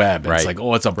on the web. It's like,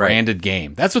 it's a branded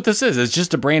game. That's what this is. It's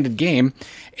just a branded game,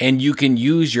 and you can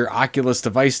use your Oculus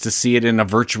device to see it in a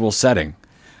virtual setting.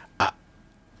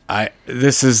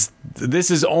 This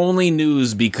is only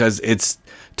news because it's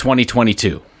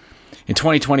 2022. In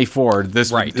 2024,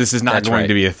 this is not going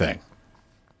to be a thing.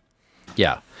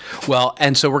 Yeah. Well,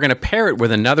 and so we're going to pair it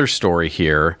with another story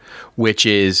here, which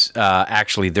is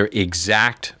actually the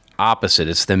exact opposite.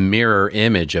 It's the mirror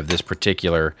image of this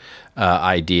particular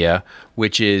idea,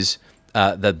 which is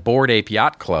the Bored Ape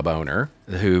Yacht Club owner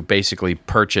who basically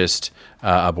purchased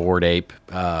a Bored Ape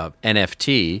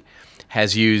NFT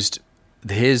has used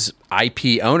his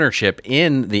IP ownership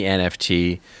in the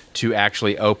NFT to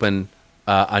actually open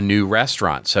a new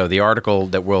restaurant. So the article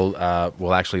that we'll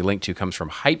actually link to comes from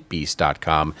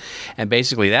hypebeast.com. And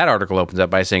basically that article opens up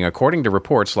by saying, according to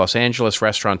reports, Los Angeles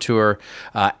restaurateur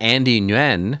Andy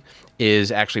Nguyen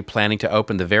is actually planning to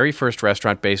open the very first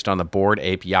restaurant based on the Bored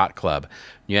Ape Yacht Club.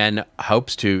 Nguyen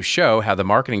hopes to show how the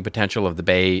marketing potential of the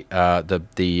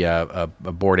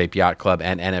Bored Ape Yacht Club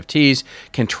and NFTs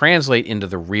can translate into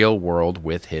the real world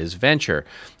with his venture.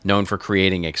 Known for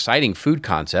creating exciting food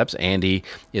concepts, Andy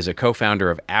is a co-founder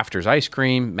of Afters Ice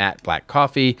Cream, Matt Black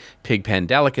Coffee, Pigpen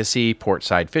Delicacy,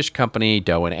 Portside Fish Company,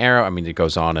 Doe and Arrow. I mean, it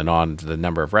goes on, the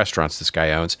number of restaurants this guy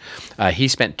owns. He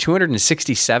spent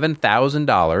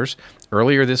 $267,000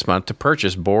 earlier this month to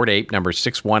purchase Bored Ape number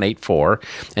 6184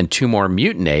 and 2 more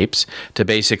mutant apes to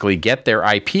basically get their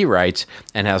IP rights,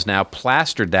 and has now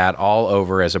plastered that all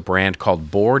over as a brand called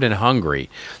Bored and Hungry.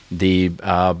 The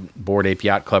Bored Ape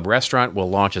Yacht Club restaurant will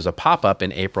launch as a pop-up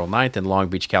in April 9th in Long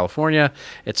Beach, California,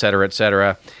 et cetera, et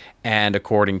cetera. And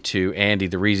according to Andy,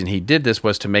 the reason he did this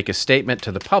was to make a statement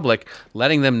to the public,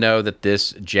 letting them know that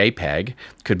this JPEG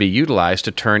could be utilized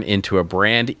to turn into a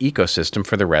brand ecosystem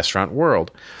for the restaurant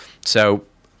world. So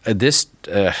this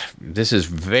is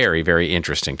very, very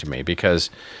interesting to me, because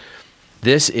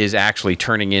this is actually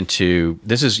turning into,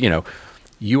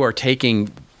 you are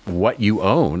taking what you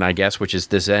own, I guess, which is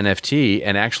this NFT,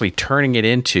 and actually turning it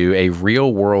into a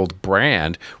real world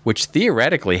brand, which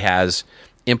theoretically has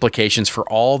implications for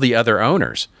all the other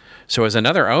owners. So as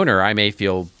another owner, I may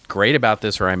feel great about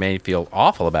this, or I may feel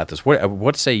awful about this.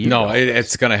 What say you? No,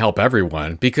 it's going to help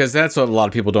everyone, because that's what a lot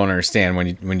of people don't understand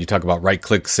when you talk about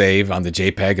right-click save on the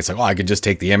JPEG. It's like, I could just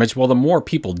take the image. Well, the more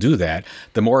people do that,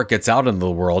 the more it gets out into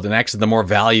the world, and actually the more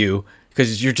value,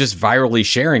 because you're just virally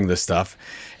sharing this stuff.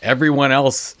 Everyone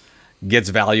else gets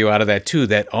value out of that too,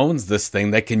 that owns this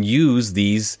thing, that can use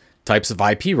these types of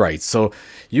IP rights. So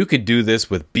you could do this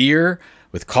with beer,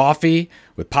 with coffee,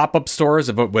 with pop-up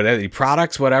stores, with any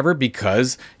products, whatever,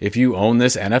 because if you own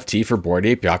this NFT for Bored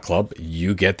Ape Yacht Club,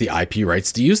 you get the IP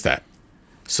rights to use that.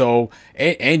 So,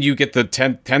 and you get the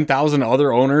 10,000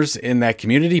 other owners in that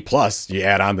community, plus you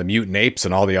add on the mutant apes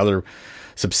and all the other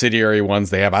subsidiary ones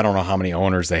they have. I don't know how many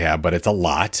owners they have, but it's a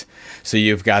lot. So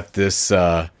you've got this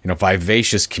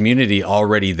vivacious community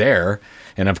already there,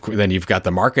 and then you've got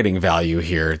the marketing value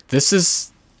here. This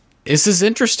is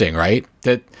interesting, right?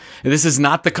 That this is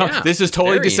not the this is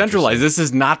totally decentralized. This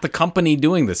is not the company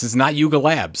doing this. It's not Yuga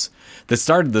Labs that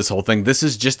started this whole thing. This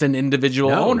is just an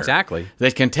individual owner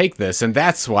that can take this, and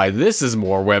that's why this is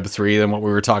more Web3 than what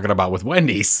we were talking about with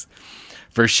Wendy's,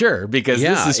 for sure. Because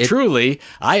this is truly,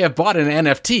 I have bought an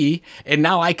NFT, and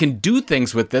now I can do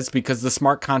things with this because the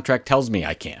smart contract tells me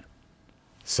I can.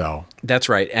 So that's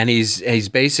right, and he's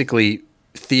basically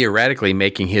theoretically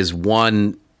making his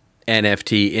one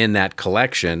NFT in that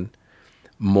collection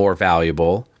more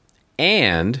valuable,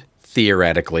 and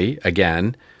theoretically,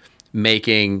 again,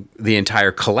 making the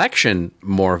entire collection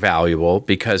more valuable,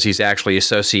 because he's actually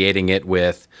associating it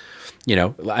with,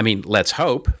 let's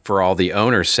hope for all the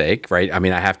owners' sake, right? I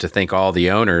mean, I have to think all the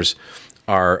owners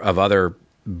of other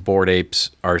Bored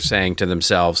Apes are saying to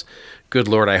themselves, good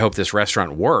Lord, I hope this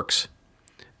restaurant works,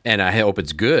 and I hope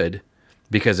it's good,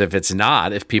 because if it's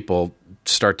not, if people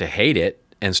start to hate it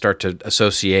and start to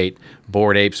associate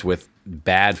Bored Apes with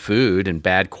bad food and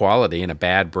bad quality and a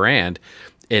bad brand,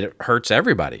 it hurts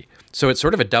everybody. So it's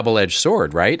sort of a double-edged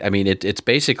sword, right? I mean, it's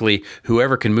basically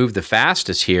whoever can move the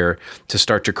fastest here to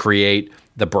start to create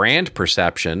the brand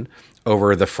perception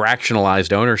over the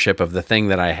fractionalized ownership of the thing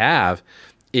that I have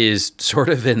is sort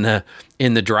of in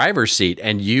the driver's seat.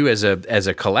 And you as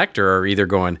a collector are either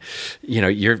going,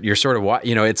 you're sort of,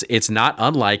 it's not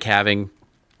unlike having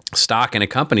stock in a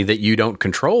company that you don't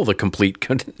control the complete,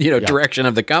 direction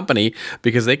of the company,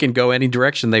 because they can go any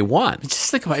direction they want. Just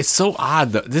think about it. It's so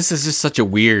odd, though. This is just such a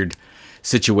weird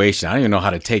situation. I don't even know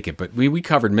how to take it, but we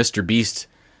covered Mr. Beast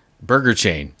burger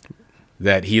chain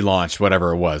that he launched,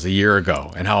 whatever it was, a year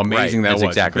ago, and how amazing that was.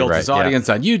 Exactly he built his audience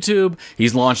on YouTube.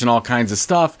 He's launching all kinds of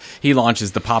stuff. He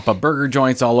launches the pop-up burger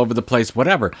joints all over the place,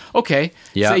 whatever. Okay,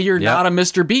 say you're not a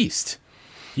Mr. Beast.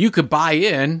 You could buy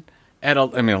in at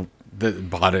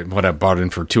bought in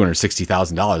for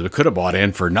 $260,000. But could have bought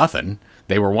in for nothing.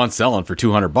 They were once selling for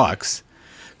 $200.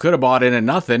 Could have bought in at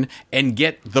nothing and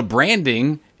get the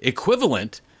branding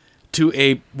equivalent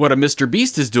to what a Mr.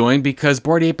 Beast is doing, because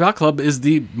Bored Ape Yacht Club is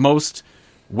the most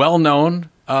well-known,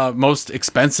 most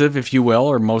expensive, if you will,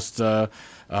 or most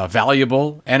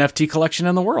valuable NFT collection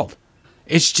in the world.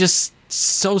 It's just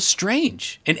so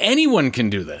strange, and anyone can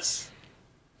do this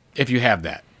if you have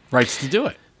that rights to do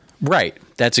it. Right.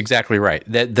 That's exactly right.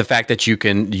 That the fact that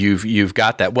you've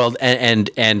got that. Well,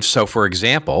 and so for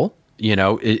example,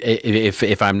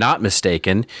 if I'm not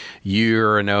mistaken,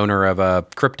 you're an owner of a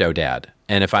Crypto Dad.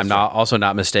 And if I'm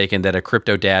not mistaken, that a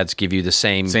Crypto Dads give you the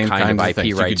same kind of IP things. rights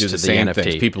you can do to the same NFT.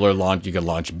 Things. People are you can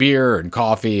launch beer and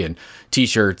coffee and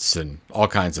T-shirts and all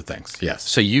kinds of things. Yes.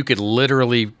 So you could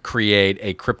literally create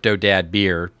a Crypto Dad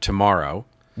beer tomorrow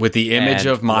with the image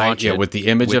of mine. Yeah, with the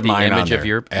image of mine on there.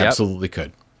 Yep. Absolutely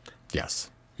could. Yes.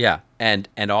 Yeah, and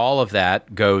all of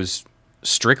that goes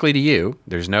strictly to you.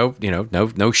 There's no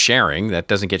sharing. That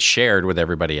doesn't get shared with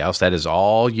everybody else. That is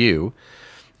all you.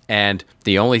 And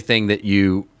the only thing that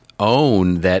you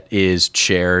own that is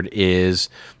shared is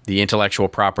the intellectual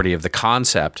property of the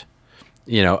concept,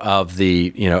 of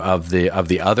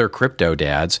the other Crypto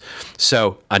Dads.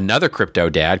 So another Crypto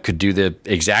Dad could do the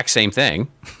exact same thing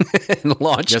and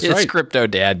launch his Crypto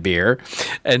Dad beer.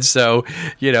 And so,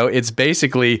 it's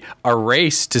basically a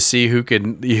race to see who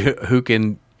can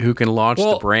launch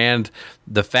the brand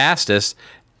the fastest.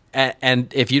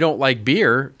 And if you don't like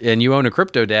beer and you own a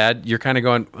Crypto Dad, you're kind of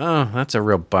going, oh, that's a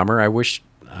real bummer. I wish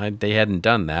they hadn't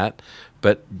done that,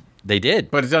 but they did.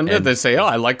 But it's done. They say, oh,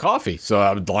 I like coffee, so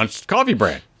I launched coffee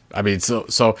brand. I mean, but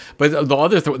the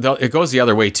other it goes the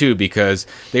other way too, because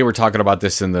they were talking about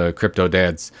this in the Crypto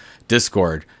Dads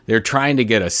Discord. They're trying to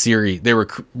get a series. They were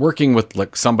working with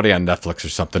like somebody on Netflix or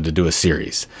something to do a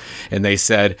series, and they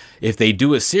said if they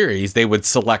do a series, they would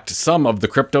select some of the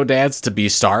Crypto Dads to be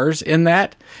stars in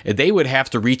that, and they would have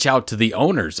to reach out to the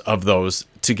owners of those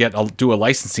to do a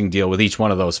licensing deal with each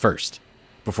one of those first,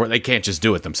 before they can't just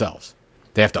do it themselves.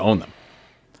 They have to own them.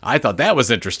 I thought that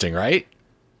was interesting, right?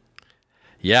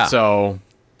 Yeah. So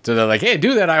they're like, hey,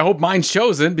 do that. I hope mine's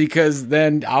chosen because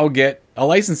then I'll get a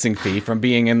licensing fee from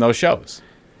being in those shows.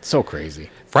 So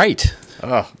crazy. Right.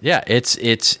 Oh. Yeah, it's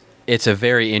a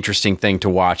very interesting thing to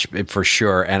watch for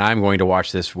sure. And I'm going to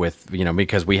watch this with,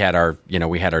 because we had our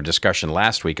discussion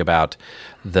last week about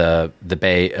the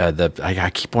Bay,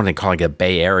 I keep wanting to call it a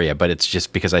Bay Area, but it's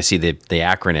just because I see the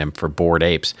acronym for Bored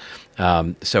Apes.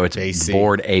 So it's BAYC.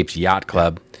 Bored Apes Yacht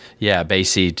Club. Yeah,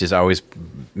 BAYC just always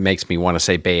makes me want to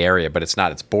say Bay Area, but it's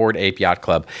not. It's Bored Ape Yacht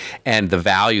Club, and the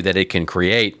value that it can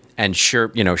create. And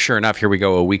sure enough, here we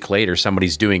go. A week later,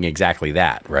 somebody's doing exactly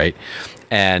that, right?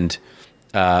 And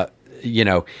and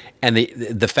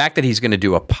the fact that he's going to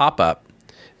do a pop-up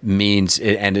means,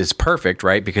 and is perfect,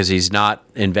 right? Because he's not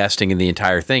investing in the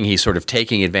entire thing. He's sort of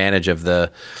taking advantage of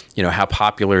the, how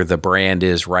popular the brand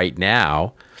is right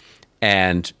now,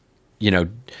 and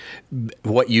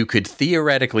what you could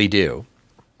theoretically do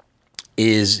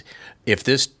is, if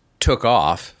this took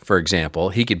off, for example,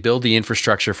 he could build the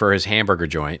infrastructure for his hamburger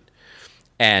joint,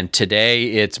 and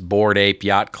today it's Bored Ape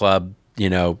Yacht Club,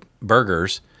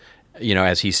 burgers,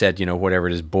 as he said, whatever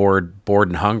it is, bored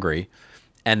and hungry,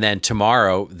 and then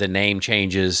tomorrow the name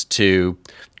changes to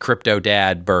Crypto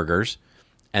Dad Burgers,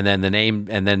 and then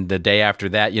the day after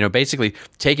that, basically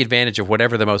take advantage of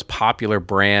whatever the most popular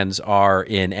brands are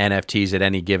in NFTs at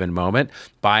any given moment,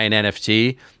 buy an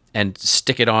NFT and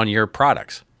stick it on your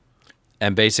products.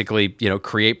 And basically,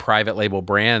 create private label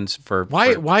brands for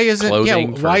why isn't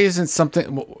clothing. Why isn't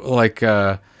something like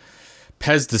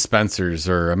Pez dispensers?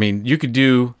 Or, I mean, you could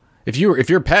do, if you're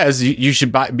Pez, you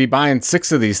should be buying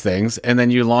 6 of these things, and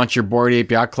then you launch your Bored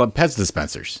Ape Yacht Club Pez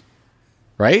dispensers,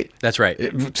 right? That's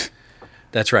right.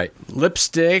 That's right.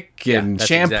 Lipstick and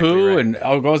shampoo, exactly right. And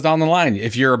all goes down the line.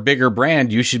 If you're a bigger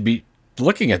brand, you should be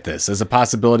looking at this as a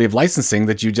possibility of licensing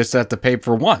that you just have to pay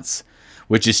for once,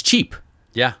 which is cheap.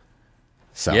 Yeah.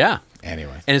 So yeah.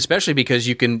 Anyway, and especially because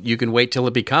you can wait till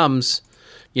it becomes,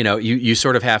 you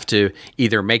sort of have to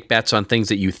either make bets on things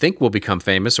that you think will become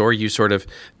famous, or you sort of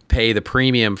pay the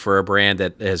premium for a brand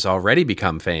that has already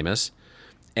become famous,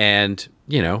 and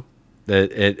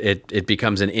it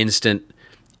becomes an instant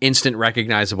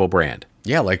recognizable brand.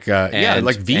 Yeah, like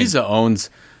Visa owns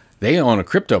a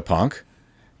CryptoPunk.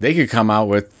 They could come out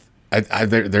with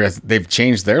they've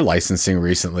changed their licensing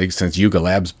recently since Yuga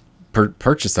Labs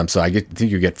purchased them, so I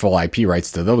think you get full IP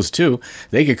rights to those too.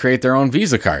 They could create their own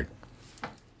Visa card.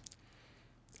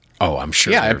 Oh, I'm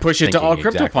sure. Yeah, and push it to all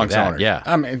CryptoPunks exactly owners. Yeah,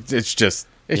 I mean, it's just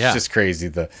crazy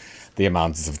the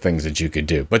amounts of things that you could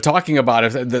do. But talking about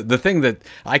it, the thing that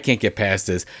I can't get past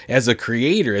is, as a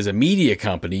creator, as a media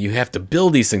company, you have to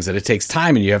build these things, and it takes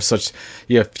time, and you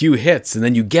have few hits, and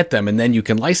then you get them, and then you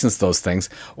can license those things.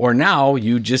 Or now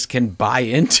you just can buy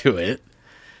into it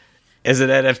as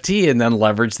an NFT and then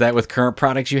leverage that with current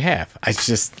products you have. It's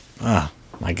just, oh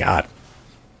my God,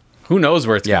 who knows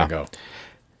where it's going to go?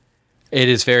 It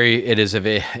is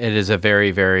a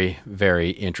very, very, very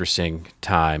interesting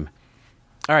time.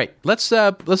 All right, let's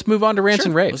move on to rants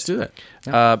and raves. Let's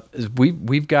do that.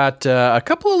 We've got a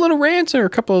couple of little rants or a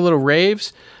couple of little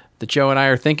raves that Joe and I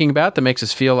are thinking about that makes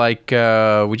us feel like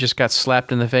we just got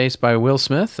slapped in the face by Will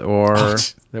Smith, or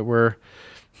that we're.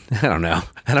 I don't know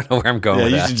where I'm going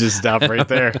with that. You should just stop right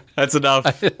there. That's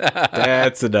enough.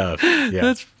 That's enough.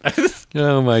 Yeah.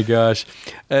 Oh my gosh.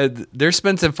 There's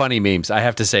been some funny memes. I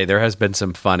have to say, there has been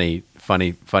some funny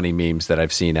memes that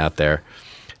I've seen out there.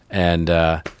 And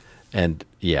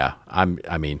yeah,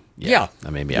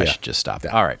 maybe I should just stop.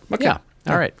 All right. Okay. Yeah.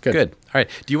 All right. Good. All right.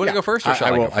 Do you want to go first, or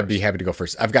shall I go first? I'd be happy to go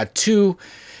first. I've got two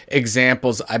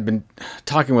examples. I've been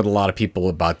talking with a lot of people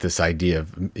about this idea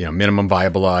of minimum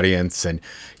viable audience, and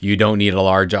you don't need a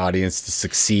large audience to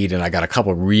succeed. And I got a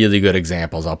couple of really good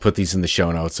examples. I'll put these in the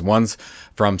show notes. One's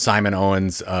from Simon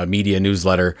Owen's media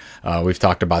newsletter. We've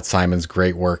talked about Simon's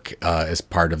great work as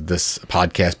part of this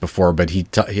podcast before, but he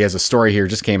has a story here,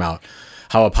 just came out,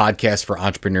 how a podcast for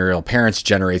entrepreneurial parents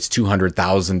generates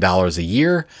 $200,000 a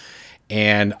year.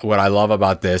 And what I love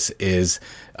about this is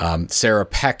Sarah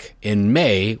Peck in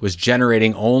May was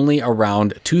generating only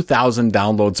around 2,000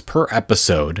 downloads per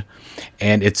episode,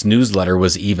 and its newsletter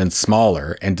was even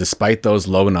smaller. And despite those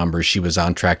low numbers, she was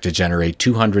on track to generate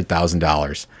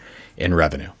 $200,000 in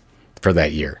revenue for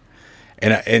that year.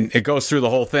 And it goes through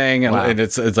the whole thing, and, and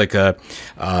it's like a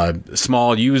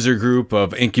small user group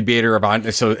of incubator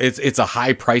of, so it's a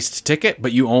high priced ticket,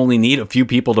 but you only need a few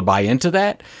people to buy into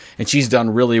that. And she's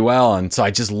done really well, and so I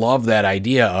just love that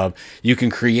idea of you can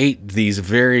create these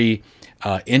very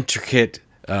intricate,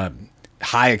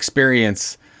 high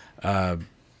experience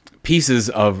pieces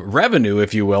of revenue,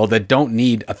 if you will, that don't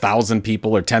need 1,000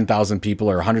 people or 10,000 people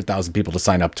or 100,000 people to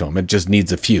sign up to them. It just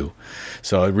needs a few.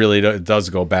 So it really does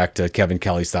go back to Kevin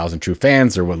Kelly's 1,000 True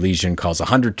Fans, or what Legion calls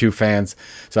 100 True Fans.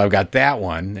 So I've got that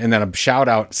one. And then a shout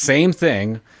out, same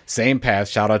thing, same path.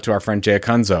 Shout out to our friend Jay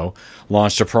Acunzo,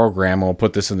 launched a program, and we'll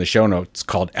put this in the show notes,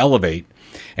 called Elevate.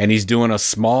 And he's doing a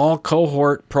small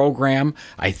cohort program.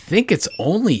 I think it's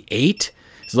only 8.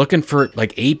 He's looking for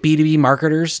like 8 B2B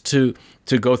marketers to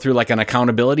go through like an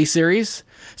accountability series.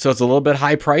 So it's a little bit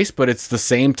high price, but it's the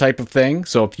same type of thing.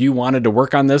 So if you wanted to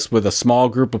work on this with a small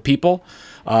group of people,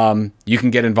 you can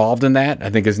get involved in that. I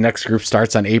think his next group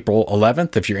starts on April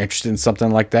 11th. If you're interested in something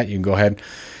like that, you can go ahead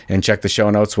and check the show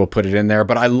notes. We'll put it in there.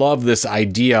 But I love this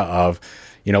idea of,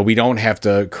 we don't have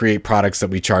to create products that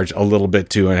we charge a little bit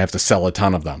to and have to sell a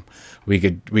ton of them. We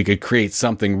could create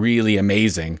something really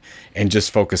amazing and just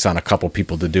focus on a couple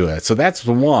people to do it. So that's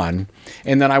the one.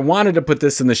 And then I wanted to put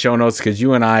this in the show notes because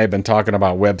you and I have been talking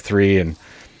about Web3 and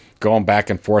going back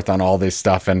and forth on all this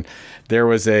stuff. And there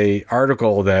was a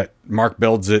article that Mark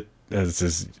Builds It, as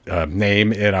his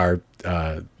name, in our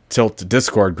Tilt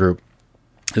Discord group.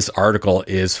 This article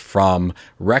is from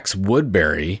Rex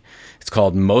Woodbury. It's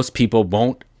called "Most People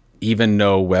Won't Even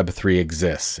Know Web3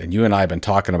 Exists." And you and I have been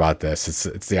talking about this.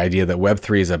 It's the idea that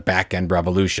Web3 is a back-end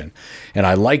revolution. And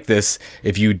I like this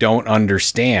if you don't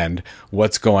understand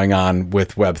what's going on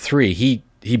with Web3.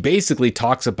 He basically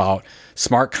talks about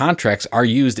smart contracts are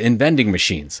used in vending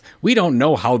machines. We don't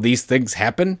know how these things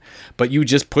happen, but you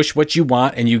just push what you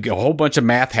want and a whole bunch of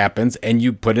math happens and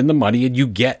you put in the money and you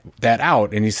get that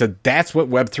out. And he said that's what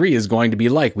Web3 is going to be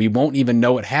like. We won't even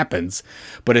know it happens,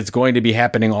 but it's going to be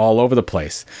happening all over the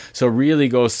place. So it really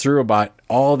goes through about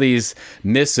all these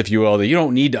myths, if you will, that you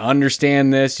don't need to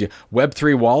understand this.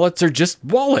 Web3 wallets are just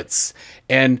wallets,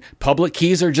 and public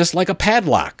keys are just like a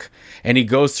padlock. And he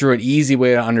goes through an easy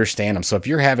way to understand them. So if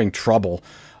you're having trouble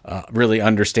really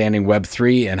understanding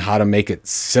Web3 and how to make it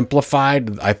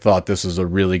simplified, I thought this was a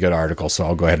really good article. So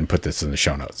I'll go ahead and put this in the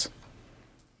show notes.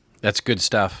 That's good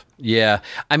stuff. Yeah.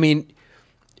 I mean,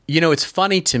 it's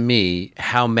funny to me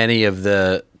how many of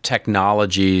the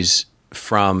technologies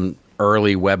from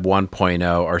early Web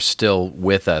 1.0 are still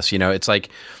with us. It's like,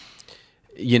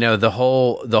 the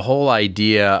whole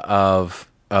idea of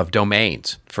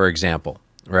domains, for example.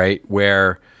 Right,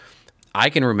 where I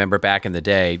can remember back in the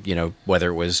day, whether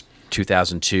it was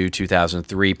 2002,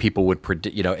 2003, people would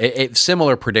predict,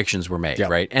 similar predictions were made,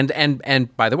 right?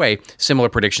 And by the way, similar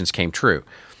predictions came true.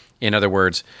 In other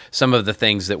words, some of the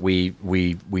things that we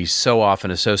so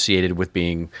often associated with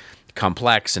being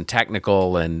complex and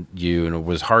technical and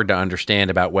was hard to understand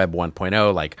about Web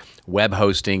 1.0, like web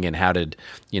hosting and how did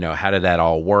that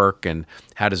all work, and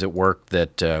how does it work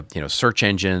that search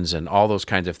engines and all those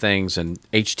kinds of things, and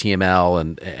HTML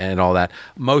and all that.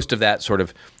 Most of that sort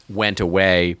of went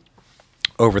away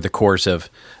over the course of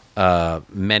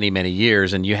many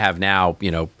years, and you have now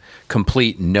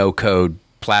complete no code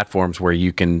platforms where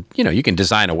you can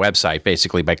design a website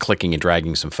basically by clicking and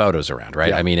dragging some photos around,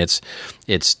 right? I mean, it's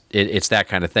that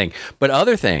kind of thing. But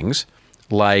other things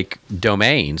like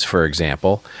domains, for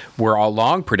example, were all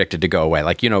long predicted to go away.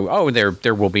 Like,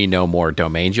 there will be no more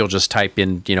domains. You'll just type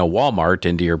in, Walmart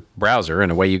into your browser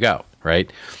and away you go,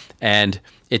 right? And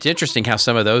it's interesting how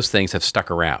some of those things have stuck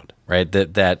around, right?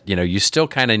 That you still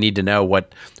kind of need to know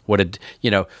what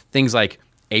things like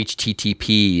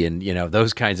HTTP and,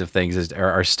 those kinds of things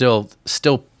are still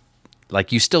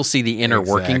like you still see the inner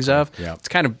workings of. Yeah.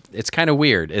 It's kind of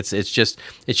weird. It's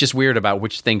just weird about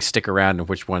which things stick around and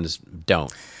which ones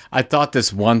don't. I thought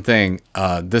this one thing,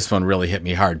 this one really hit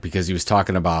me hard because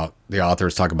the author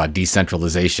was talking about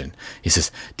decentralization. He says,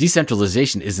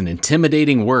 decentralization is an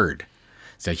intimidating word.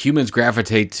 So humans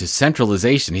gravitate to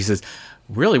centralization. He says,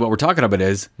 really what we're talking about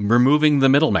is removing the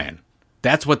middleman.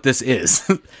 That's what this is.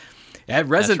 That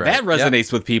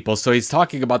resonates with people. So he's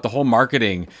talking about the whole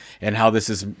marketing and how this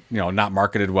is, not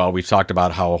marketed well. We've talked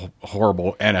about how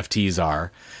horrible NFTs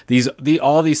are.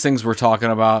 All these things we're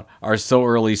talking about are so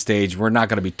early stage. We're not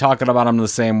going to be talking about them the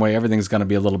same way. Everything's going to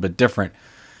be a little bit different.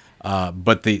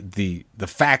 But the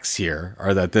facts here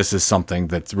are that this is something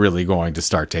that's really going to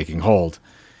start taking hold.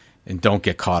 And don't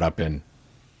get caught up in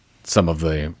some of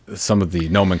the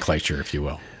nomenclature, if you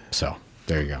will. So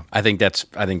there you go. I think that's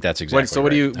exactly. So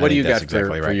what do you got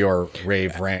for your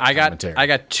rave rant? Commentary? I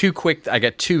got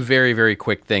two very, very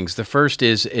quick things. The first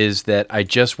is that I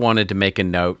just wanted to make a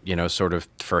note, sort of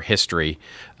for history.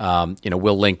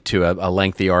 We'll link to a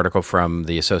lengthy article from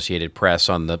the Associated Press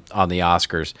on the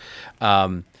Oscars.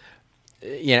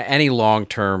 Any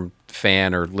long-term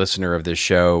fan or listener of this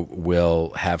show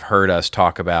will have heard us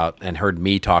talk about and heard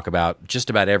me talk about just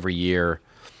about every year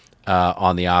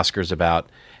on the Oscars about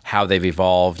how they've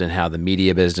evolved and how the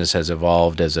media business has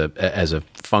evolved as a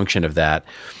function of that.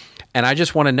 And I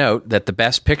just want to note that the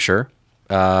best picture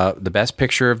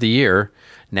of the year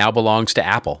now belongs to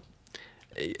Apple.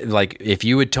 Like if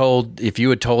you had told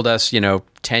us,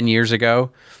 10 years ago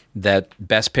that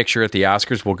best picture at the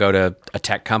Oscars will go to a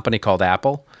tech company called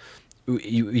Apple,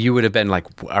 you would have been like,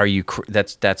 "Are you?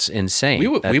 That's insane." We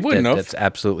wouldn't have. That's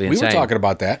absolutely insane. We were talking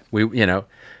about that. We wouldn't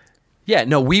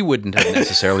have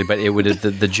necessarily, but it would have,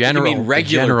 the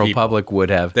general public would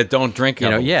have that don't drink.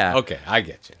 Yeah. Okay, I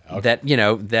get you. Okay.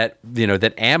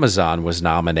 That Amazon was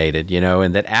nominated,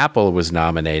 and that Apple was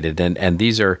nominated, and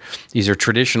these are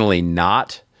traditionally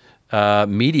not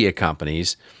media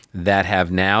companies that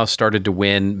have now started to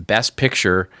win Best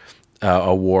Picture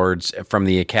awards from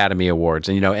the Academy Awards,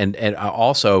 and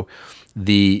also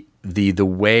the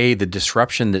way the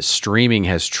disruption that streaming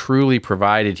has truly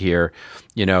provided here.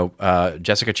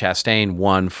 Jessica Chastain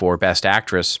won for Best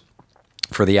Actress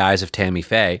for The Eyes of Tammy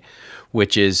Faye,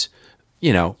 which is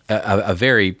a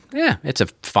very it's a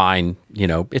fine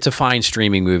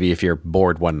streaming movie if you're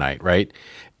bored one night, right?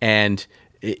 And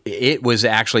it was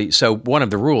actually, so one of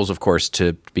the rules, of course,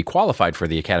 to be qualified for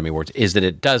the Academy Awards is that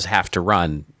it does have to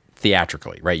run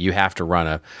theatrically, right? You have to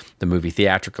run the movie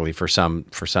theatrically for some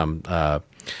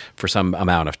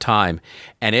amount of time,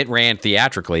 and it ran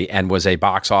theatrically and was a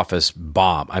box office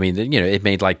bomb. I mean, it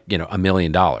made like $1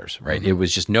 million, right? Mm-hmm. It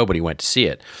was just nobody went to see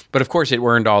it, but of course, it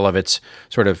earned all of its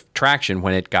sort of traction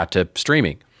when it got to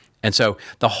streaming, and so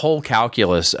the whole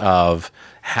calculus of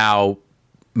how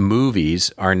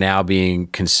movies are now being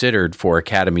considered for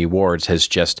Academy Awards has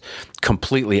just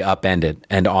completely upended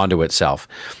and onto itself.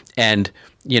 And,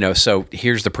 so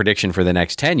here's the prediction for the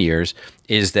next 10 years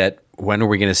is that when are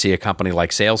we going to see a company like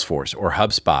Salesforce or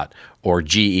HubSpot or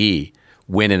GE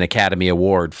win an Academy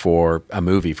Award for a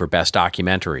movie, for Best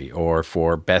Documentary or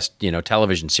for Best,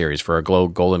 television series, for a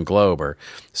Golden Globe or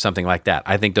something like that?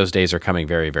 I think those days are coming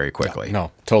very, very quickly.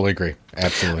 No, totally agree.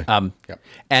 Absolutely. Yep.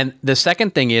 And the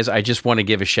second thing is I just want to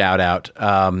give a shout out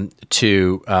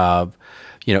to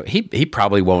he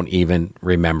probably won't even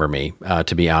remember me,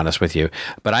 to be honest with you.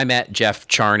 But I met Jeff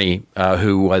Charney,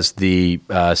 who was the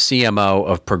CMO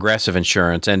of Progressive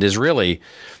Insurance and is really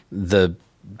the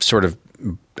sort of,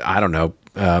 I don't know,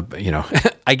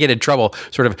 I get in trouble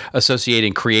sort of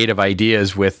associating creative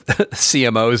ideas with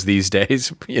CMOs these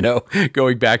days,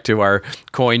 going back to our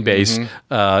Coinbase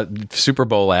Super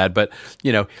Bowl ad. But,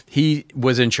 he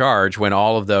was in charge when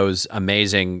all of those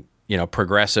amazing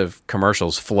Progressive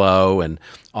commercials flow and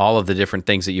all of the different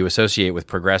things that you associate with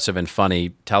Progressive and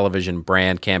funny television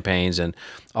brand campaigns and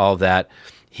all of that.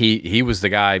 He was the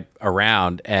guy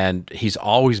around, and he's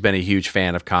always been a huge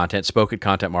fan of content, spoke at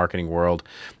Content Marketing World.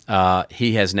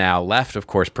 He has now left, of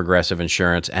course, Progressive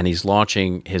Insurance, and he's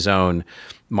launching his own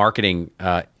marketing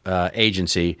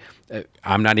agency.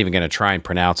 I'm not even going to try and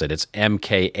pronounce it. It's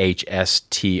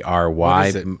MKHSTRY. What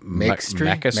is it?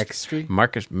 Mekstry?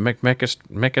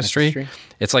 Mekstry.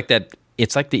 It's like that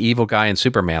it's like the evil guy in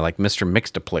Superman, like Mr.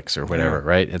 Mixtaplex or whatever,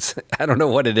 right? It's I don't know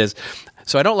what it is.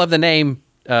 So I don't love the name,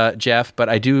 Jeff, but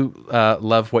I do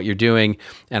love what you're doing,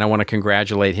 and I want to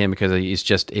congratulate him because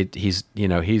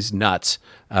he's nuts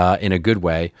in a good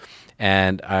way.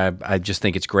 And I just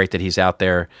think it's great that he's out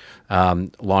there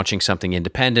launching something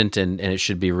independent, and it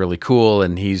should be really cool.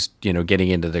 And he's getting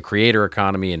into the creator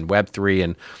economy and Web3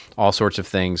 and all sorts of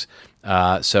things.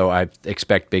 So I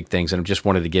expect big things, and I just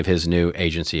wanted to give his new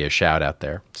agency a shout out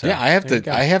there. So, yeah, I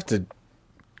have to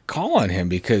call on him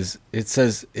because it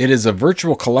says it is a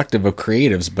virtual collective of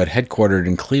creatives, but headquartered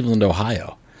in Cleveland,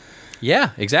 Ohio.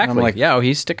 Yeah, exactly. I'm like,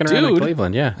 he's sticking around in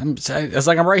Cleveland. Yeah, it's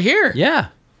like I'm right here. Yeah.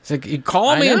 It's like, you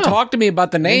call me and talk to me about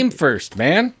the name first,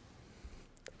 man.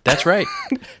 That's right.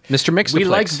 Mr. Mixtaplex. We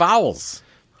like vowels.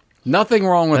 Nothing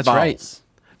wrong with vowels.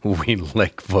 Right. We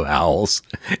like vowels.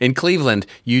 In Cleveland,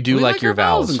 you do like your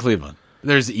vowels. In Cleveland.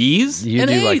 There's E's You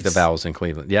and do A's. like the vowels in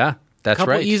Cleveland. Yeah, that's right.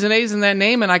 A couple E's and A's in that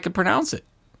name, and I can pronounce it.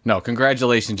 No,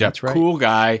 congratulations, Jeff. That's right. Cool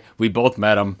guy. We both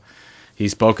met him. He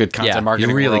spoke at Content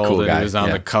Marketing really World, cool guy. He was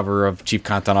on the cover of Chief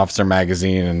Content Officer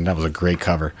magazine, and that was a great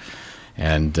cover.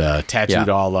 And tattooed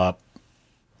all up.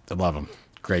 I love him.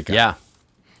 Great guy. Yeah.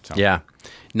 So. Yeah.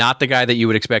 Not the guy that you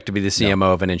would expect to be the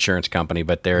CMO of an insurance company,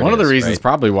 but one of the reasons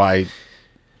probably why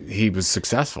he was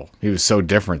successful. He was so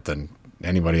different than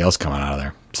anybody else coming out of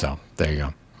there. So there you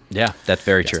go. Yeah, that's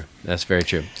very true. That's very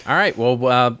true. All right.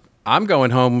 Well, I'm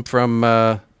going home from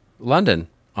London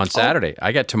on Saturday.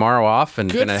 I got tomorrow off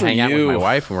and going to hang out with my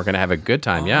wife, and we're going to have a good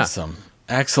time. Awesome.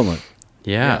 Yeah. Excellent.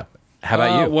 Yeah. How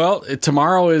about you? Well,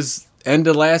 tomorrow is end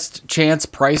of last chance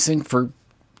pricing for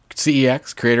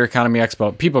CEX, Creator Economy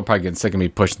Expo. People are probably getting sick of me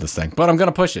pushing this thing, but I'm going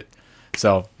to push it.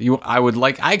 So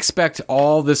I expect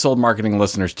all This Old Marketing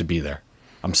listeners to be there.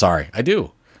 I'm sorry. I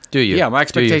do. Do you? Yeah, my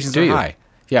expectations are high.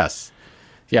 Yes.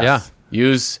 Yeah.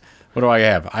 What do I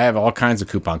have? I have all kinds of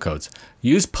coupon codes.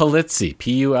 Use Pulizzi,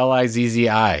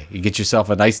 Pulizzi. You get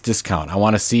yourself a nice discount. I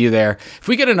want to see you there. If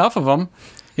we get enough of them,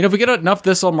 if we get enough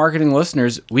This Old Marketing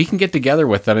listeners, we can get together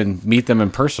with them and meet them in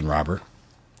person, Robert.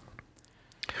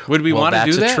 Would we want to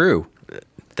do that? That's true.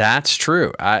 That's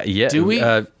true. Yeah. Do we?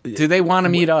 Do they want to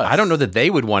meet us? I don't know that they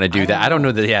would want to do that. I don't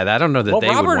know that. Yeah, I don't know that they would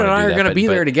want to do that. Robert and I are going to be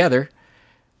there together,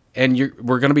 and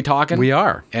we're going to be talking. We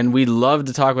are, and we love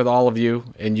to talk with all of you.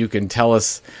 And you can tell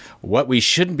us what we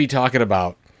shouldn't be talking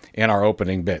about in our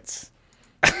opening bits.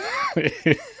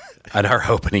 At our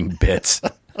opening bits.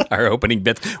 Our opening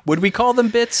bits. Would we call them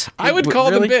bits? I would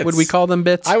call them bits. Would we call them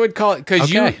bits? I would call it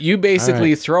because you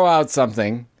basically throw out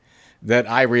something that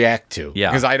I react to. Yeah.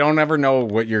 Because I don't ever know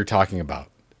what you're talking about,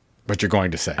 what you're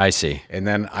going to say. I see. And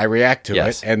then I react to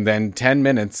it, and then 10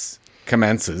 minutes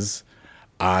commences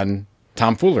on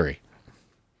tomfoolery.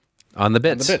 On the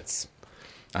bits.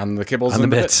 On the kibbles and the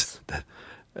bits.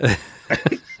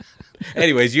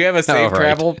 Anyways, you have a safe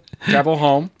travel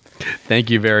home. Thank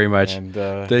you very much. And,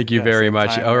 Thank you very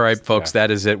much. All right, folks,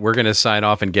 that is it. We're going to sign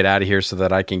off and get out of here so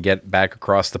that I can get back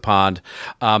across the pond.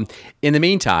 In the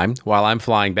meantime, while I'm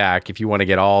flying back, if you want to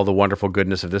get all the wonderful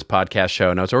goodness of this podcast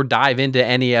show notes or dive into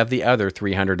any of the other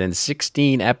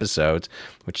 316 episodes,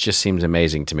 which just seems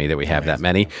amazing to me that we have that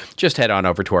many, just head on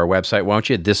over to our website, won't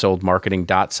you?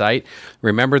 thisoldmarketing.site.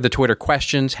 Remember the Twitter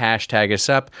questions, hashtag us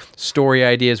up, story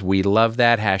ideas. We love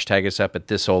that. Hashtag us up at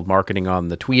thisoldmarketing on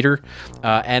the Twitter.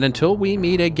 And until we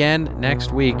meet again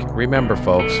next week, remember,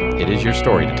 folks, it is your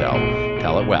story to tell.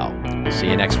 Tell it well. See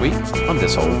you next week on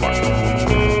This Old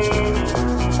Marketing.